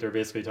that's what they're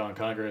basically telling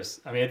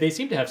Congress. I mean, they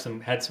seem to have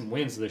had some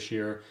wins this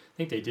year. I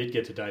think they did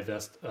get to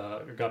divest,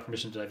 or got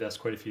permission to divest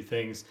quite a few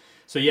things.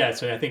 So yeah,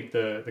 so I think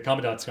the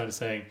Commandant's kind of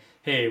saying,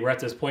 hey, we're at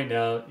this point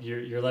now.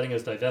 You're letting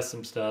us divest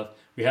some stuff.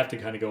 We have to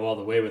kind of go all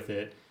the way with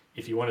it.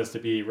 If you want us to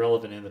be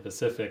relevant in the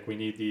Pacific, we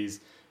need these,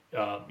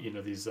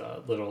 these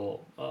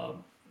little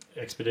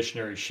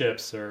expeditionary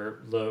ships,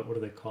 or what do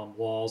they call them?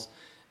 Walls.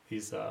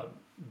 These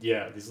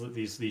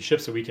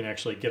ships that we can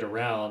actually get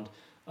around.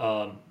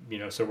 So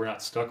we're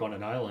not stuck on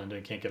an island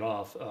and can't get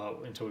off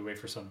until we wait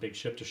for some big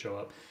ship to show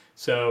up.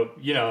 So,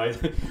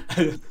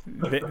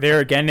 there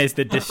again is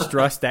the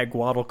distrust at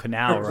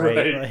Guadalcanal,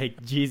 right?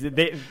 Like, Jesus,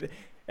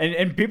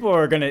 and people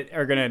are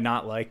gonna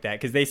not like that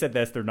because they said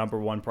that's their number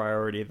one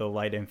priority, the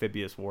light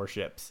amphibious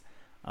warships.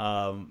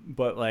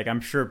 But like,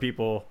 I'm sure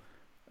people,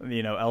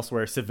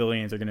 elsewhere,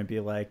 civilians are gonna be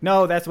like,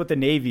 no, that's what the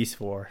Navy's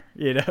for,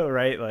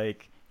 right?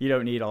 Like, you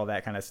don't need all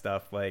that kind of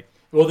stuff. Like,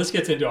 well, this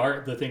gets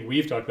into the thing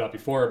we've talked about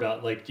before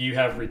about, like, do you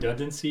have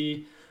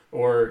redundancy,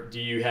 or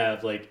do you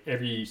have, like,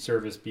 every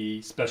service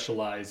be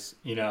specialized?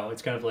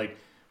 It's kind of like,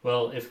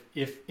 well,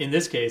 if in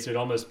this case, it'd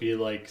almost be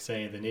like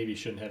saying the Navy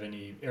shouldn't have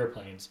any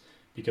airplanes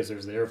because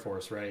there's the Air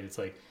Force, right? It's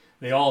like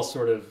they all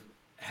sort of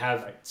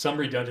have some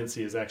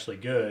redundancy is actually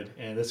good,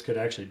 and this could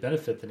actually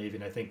benefit the Navy.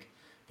 And I think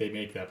they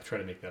try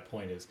to make that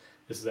point is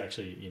this is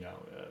actually,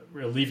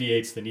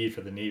 alleviates the need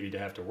for the Navy to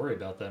have to worry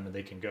about them, and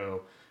they can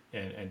go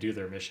and do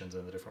their missions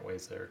in the different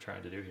ways they're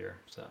trying to do here.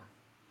 So,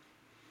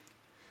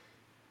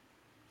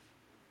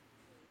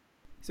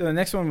 So the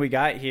next one we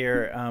got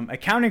here,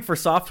 accounting for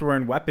software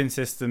and weapon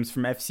systems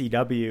from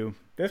FCW.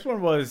 This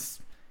one was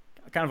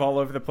kind of all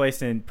over the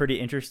place and pretty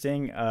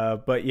interesting.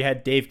 But you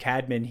had Dave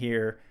Cadman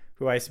here,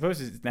 who I suppose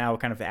is now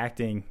kind of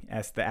acting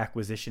as the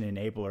acquisition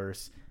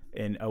enablers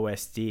in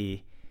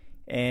OSD.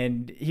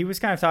 And he was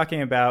kind of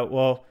talking about,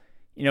 well,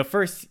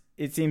 first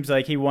it seems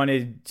like he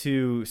wanted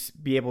to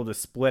be able to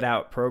split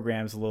out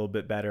programs a little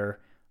bit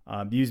better,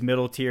 use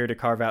middle tier to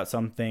carve out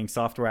some things,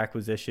 software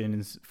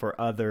acquisitions for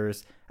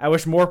others. I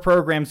wish more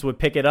programs would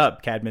pick it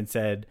up, Cadman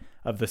said,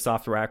 of the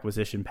software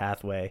acquisition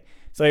pathway.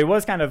 So he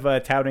was kind of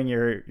touting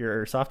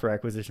your software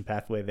acquisition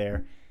pathway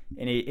there.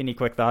 Any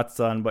quick thoughts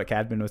on what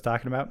Cadman was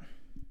talking about?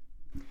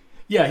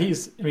 Yeah,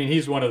 he's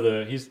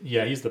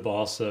the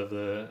boss of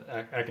the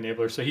Ac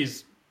Enabler, so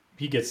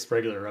he gets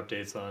regular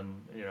updates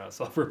on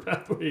software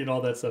pathway and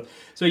all that stuff.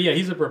 So yeah,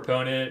 he's a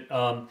proponent.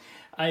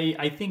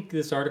 I think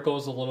this article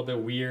is a little bit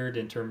weird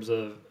in terms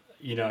of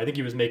I think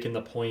he was making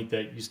the point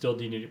that you still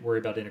need to worry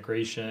about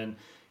integration,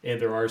 and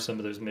there are some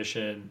of those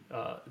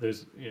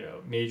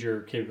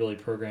major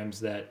capability programs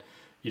that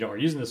are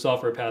using the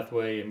software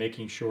pathway and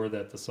making sure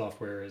that the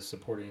software is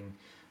supporting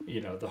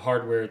the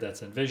hardware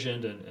that's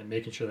envisioned, and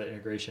making sure that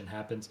integration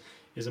happens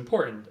is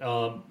important.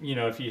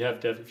 If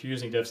you're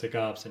using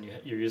DevSecOps and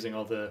you're using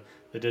all the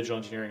digital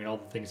engineering and all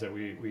the things that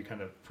we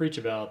kind of preach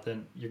about,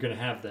 then you're going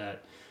to have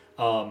that.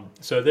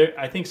 So there,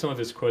 I think some of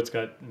his quotes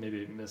got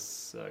maybe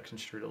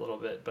misconstrued a little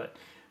bit, but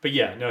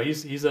yeah, no,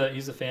 he's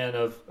a fan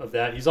of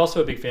that. He's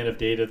also a big fan of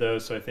data though,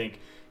 so I think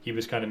he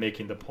was kind of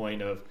making the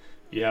point of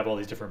you have all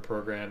these different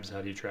programs,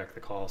 how do you track the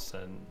costs,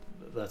 and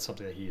that's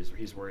something that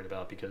he's worried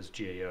about because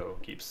GAO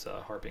keeps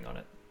harping on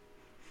it.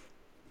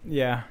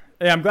 Yeah,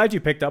 I'm glad you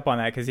picked up on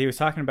that because he was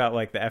talking about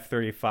like the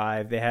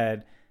F-35. They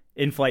had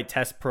in-flight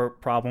test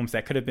problems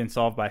that could have been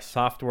solved by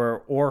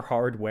software or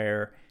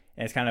hardware,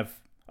 and it's kind of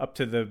up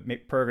to the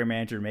program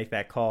manager to make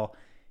that call.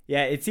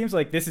 Yeah, it seems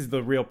like this is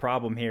the real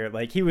problem here.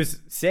 Like he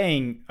was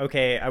saying,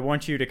 okay, I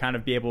want you to kind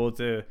of be able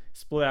to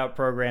split out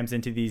programs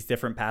into these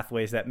different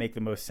pathways that make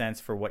the most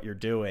sense for what you're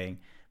doing.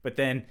 But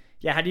then,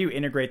 yeah, how do you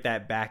integrate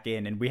that back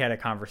in? And we had a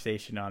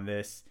conversation on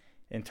this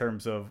in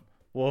terms of,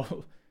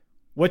 well,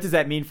 what does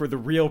that mean for the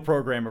real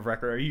program of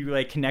record? Are you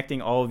like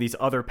connecting all of these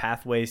other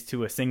pathways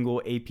to a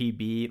single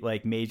APB,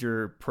 like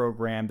major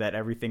program that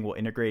everything will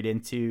integrate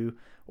into?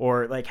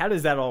 Or like, how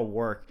does that all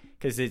work?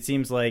 Because it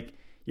seems like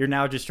you're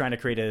now just trying to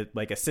create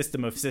a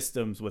system of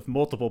systems with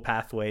multiple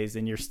pathways,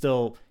 and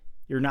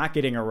you're not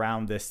getting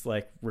around this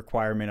like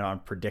requirement on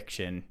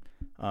prediction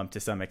to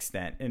some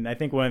extent. And I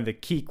think one of the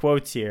key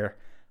quotes here,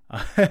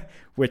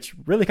 which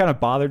really kind of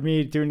bothered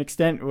me to an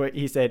extent, what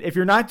he said, if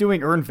you're not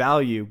doing earned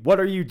value, what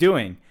are you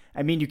doing?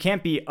 I mean, you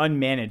can't be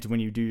unmanaged when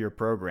you do your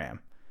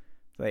program.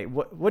 Like,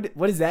 what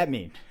does that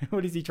mean?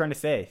 What is he trying to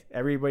say?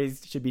 Everybody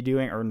should be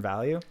doing earned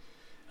value?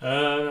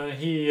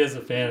 He is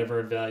a fan of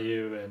earned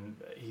value, and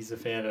he's a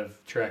fan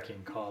of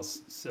tracking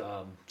costs.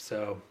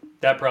 So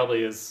that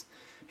probably is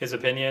his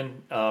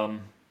opinion.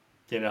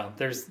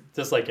 There's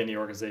just like any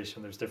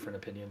organization, there's different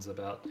opinions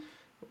about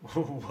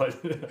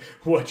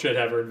what should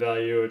have earned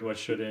value and what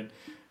shouldn't.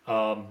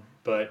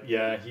 But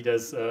yeah, he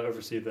does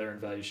oversee the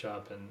earned value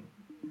shop, and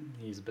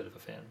he's a bit of a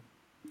fan.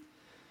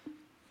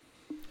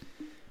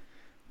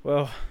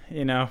 Well,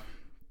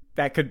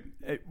 that could.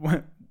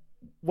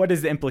 What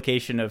is the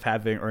implication of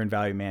having earned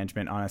value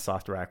management on a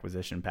software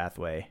acquisition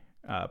pathway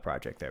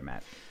project there,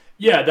 Matt?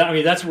 Yeah,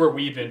 that's where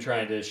we've been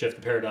trying to shift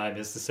the paradigm,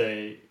 is to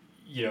say,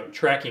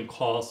 tracking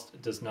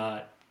cost does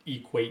not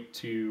equate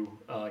to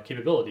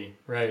capability,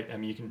 right? I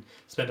mean, you can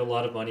spend a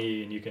lot of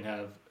money and you can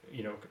have,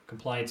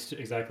 compliance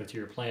exactly to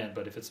your plan,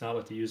 but if it's not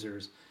what the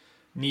users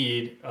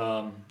need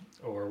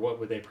or what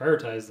would they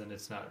prioritize, then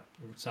it's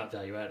not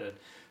value added.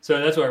 So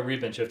that's why we've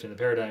been shifting the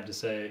paradigm to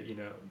say,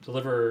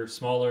 deliver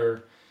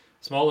smaller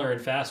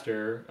and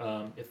faster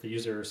if the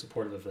user is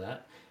supportive of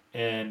that,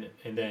 and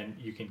then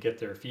you can get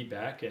their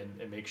feedback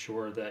and make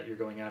sure that you're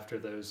going after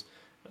those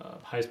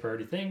highest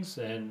priority things,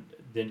 and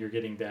then you're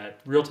getting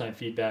that real-time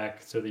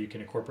feedback so that you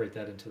can incorporate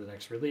that into the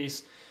next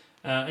release,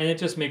 and it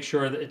just makes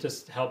sure that it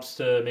just helps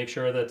to make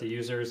sure that the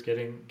user is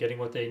getting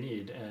what they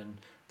need and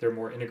they're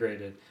more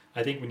integrated.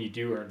 I think when you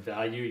do earn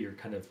value, you're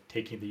kind of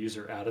taking the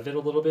user out of it a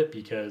little bit,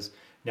 because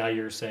now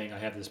you're saying I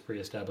have this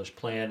pre-established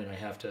plan and I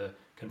have to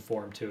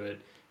conform to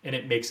it. And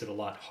it makes it a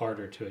lot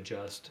harder to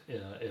adjust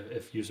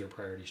if user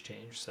priorities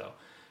change. So,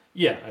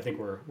 yeah, I think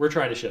we're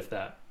trying to shift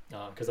that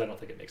because I don't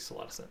think it makes a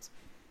lot of sense.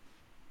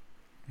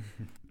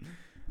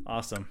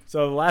 Awesome.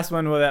 So the last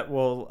one that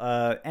we'll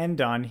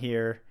end on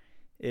here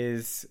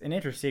is an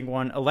interesting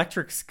one.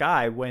 Electric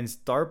Sky wins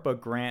DARPA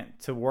grant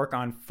to work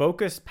on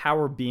focused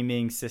power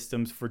beaming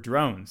systems for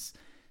drones.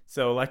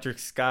 So Electric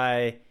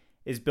Sky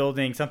is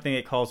building something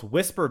it calls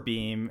Whisper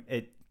Beam.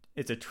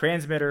 It's a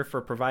transmitter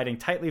for providing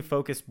tightly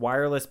focused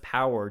wireless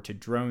power to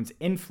drones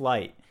in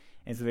flight.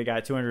 And so they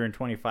got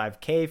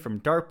 $225K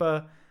from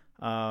DARPA.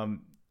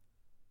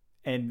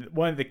 And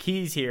one of the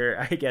keys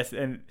here, I guess,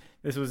 and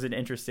this was an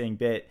interesting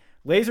bit,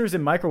 lasers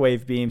and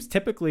microwave beams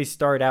typically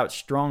start out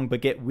strong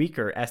but get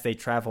weaker as they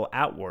travel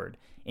outward.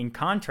 In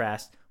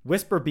contrast,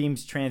 Whisper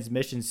Beam's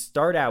transmissions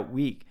start out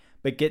weak,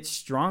 but get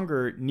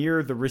stronger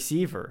near the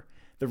receiver.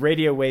 The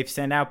radio waves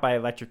sent out by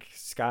Electric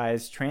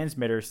Sky's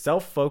transmitter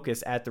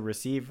self-focus at the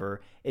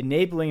receiver,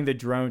 enabling the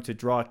drone to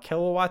draw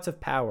kilowatts of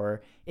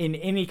power in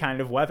any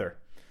kind of weather.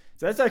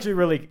 So that's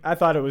actually I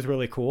thought it was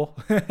really cool.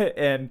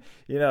 And,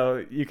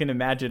 you can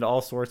imagine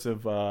all sorts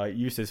of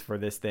uses for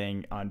this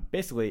thing on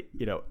basically,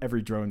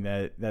 every drone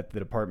that the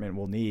department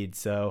will need.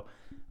 So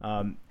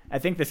I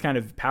think this kind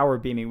of power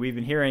beaming, we've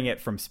been hearing it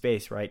from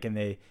space, right? Can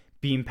they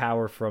beam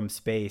power from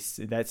space?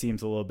 That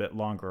seems a little bit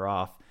longer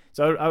off.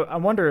 So I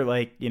wonder,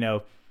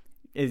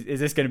 is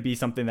this going to be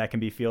something that can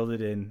be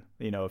fielded in,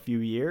 a few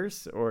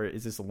years, or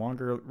is this a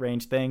longer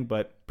range thing?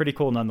 But pretty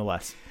cool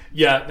nonetheless.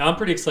 Yeah, I'm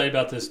pretty excited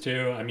about this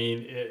too. I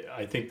mean,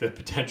 I think the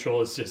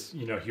potential is just,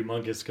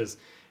 humongous, because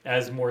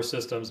as more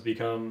systems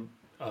become,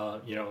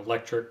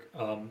 electrically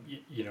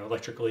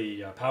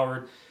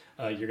powered,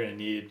 you're going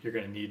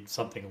to need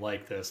something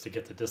like this to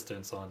get the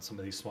distance on some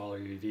of these smaller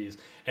UAVs.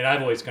 And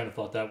I've always kind of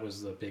thought that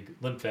was the big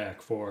limp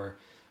vac for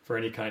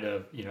any kind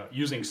of,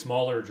 using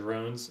smaller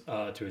drones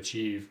to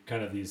achieve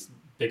kind of these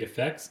big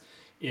effects,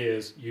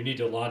 is you need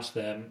to launch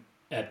them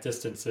at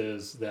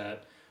distances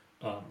that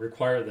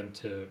require them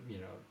to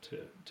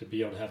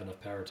be able to have enough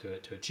power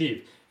to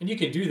achieve. And you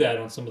can do that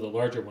on some of the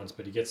larger ones,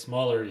 but you get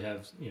smaller, you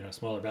have,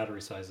 smaller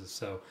battery sizes.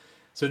 So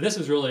this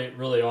is really,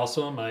 really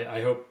awesome.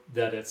 I hope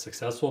that it's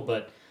successful,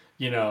 but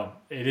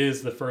it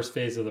is the first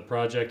phase of the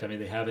project. I mean,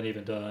 they haven't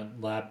even done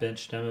lab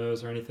bench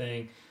demos or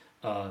anything.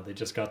 They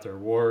just got their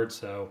award.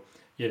 So,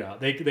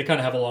 they kind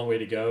of have a long way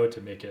to go to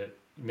make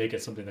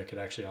it something that could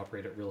actually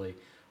operate at really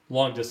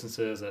long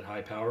distances at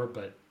high power.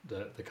 But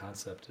the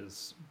concept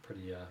is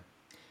pretty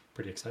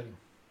exciting.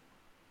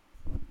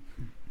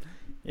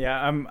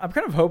 Yeah, I'm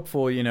kind of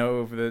hopeful,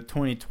 over the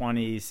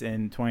 2020s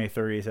and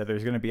 2030s that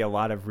there's going to be a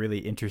lot of really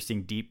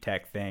interesting deep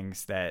tech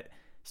things that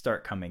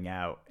start coming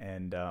out.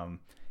 And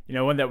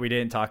one that we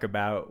didn't talk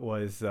about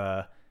was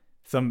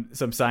some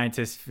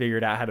scientists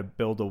figured out how to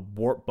build a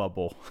warp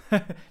bubble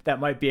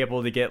that might be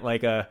able to get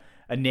like a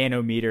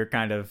nanometer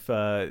kind of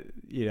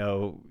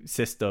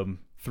system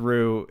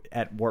through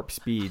at warp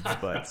speeds.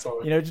 But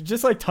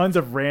just like tons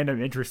of random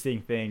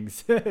interesting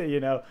things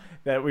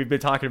that we've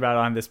been talking about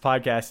on this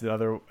podcast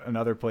and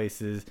other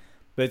places.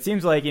 But it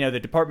seems like the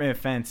Department of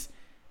Defense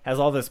has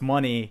all this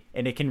money,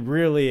 and it can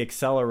really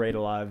accelerate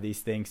a lot of these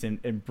things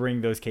and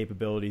bring those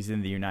capabilities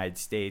in the United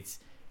States.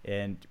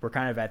 And we're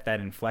kind of at that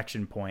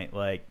inflection point.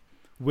 Like,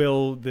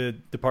 will the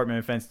Department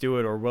of Defense do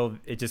it, or will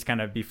it just kind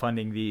of be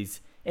funding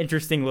these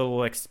interesting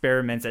little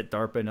experiments at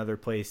DARPA and other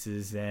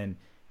places, and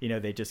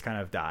they just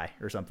kind of die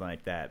or something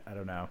like that? I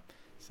don't know.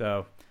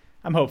 So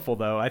I'm hopeful,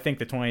 though. I think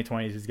the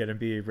 2020s is going to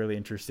be a really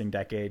interesting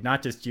decade,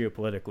 not just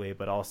geopolitically,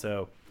 but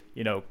also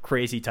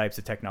crazy types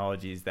of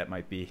technologies that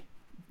might be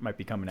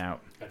coming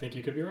out. I think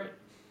you could be right.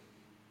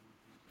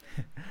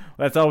 Well,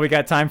 that's all we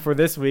got time for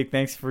this week.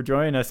 Thanks for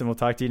joining us, and we'll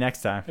talk to you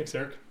next time. Thanks,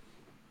 Eric.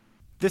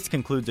 This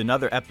concludes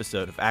another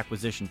episode of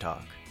Acquisition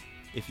Talk.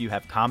 If you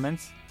have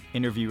comments,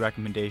 interview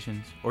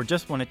recommendations, or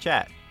just want to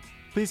chat,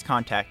 please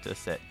contact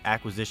us at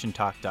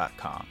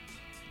acquisitiontalk.com.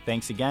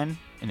 Thanks again,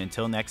 and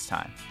until next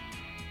time.